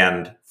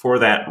 And for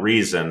that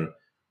reason,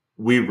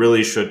 we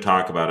really should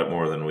talk about it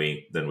more than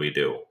we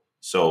do.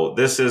 So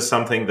this is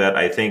something that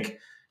I think,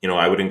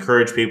 I would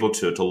encourage people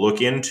to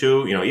look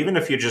into, even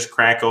if you just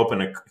crack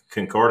open a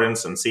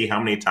concordance and see how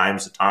many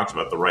times it talks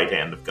about the right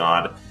hand of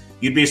God.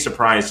 You'd be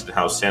surprised at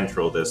how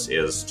central this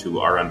is to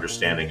our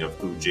understanding of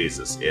who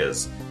Jesus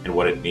is and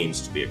what it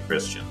means to be a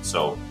Christian.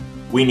 So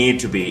we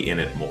need to be in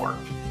it more.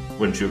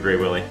 Wouldn't you agree,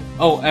 Willie?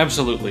 Oh,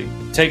 absolutely.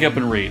 Take up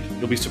and read.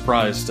 You'll be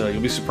surprised. You'll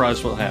be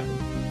surprised what'll happen.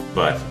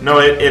 But no,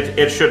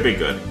 it should be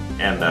good.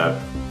 And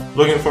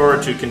looking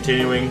forward to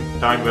continuing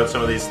talking about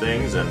some of these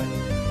things and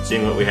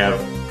seeing what we have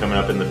coming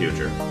up in the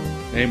future.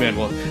 Amen.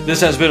 Well, this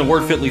has been a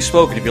Word Fitly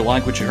Spoken. If you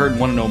like what you heard and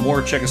want to know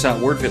more, check us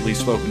out,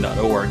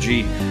 wordfitlyspoken.org,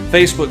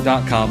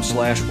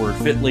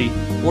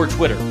 facebook.com/wordfitly, or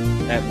Twitter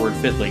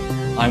 @wordfitly.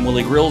 I'm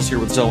Willie Grills here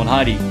with Zoe and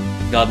Heidi.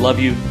 God love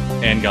you,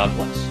 and God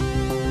bless.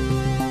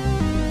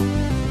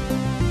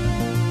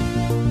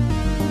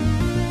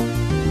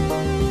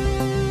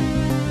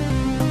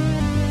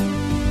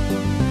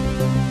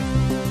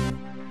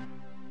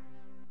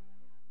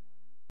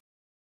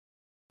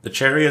 The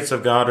chariots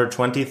of God are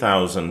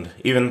 20,000,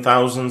 even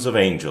thousands of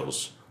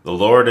angels. The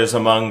Lord is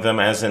among them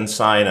as in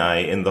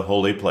Sinai in the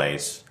holy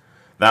place.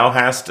 Thou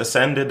hast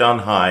ascended on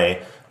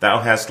high,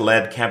 thou hast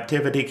led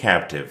captivity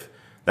captive.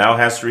 Thou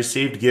hast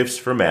received gifts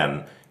for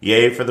men,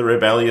 yea, for the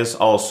rebellious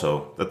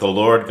also, that the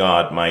Lord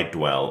God might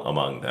dwell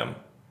among them.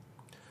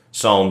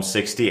 Psalm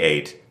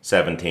 68,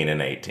 17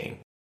 and 18.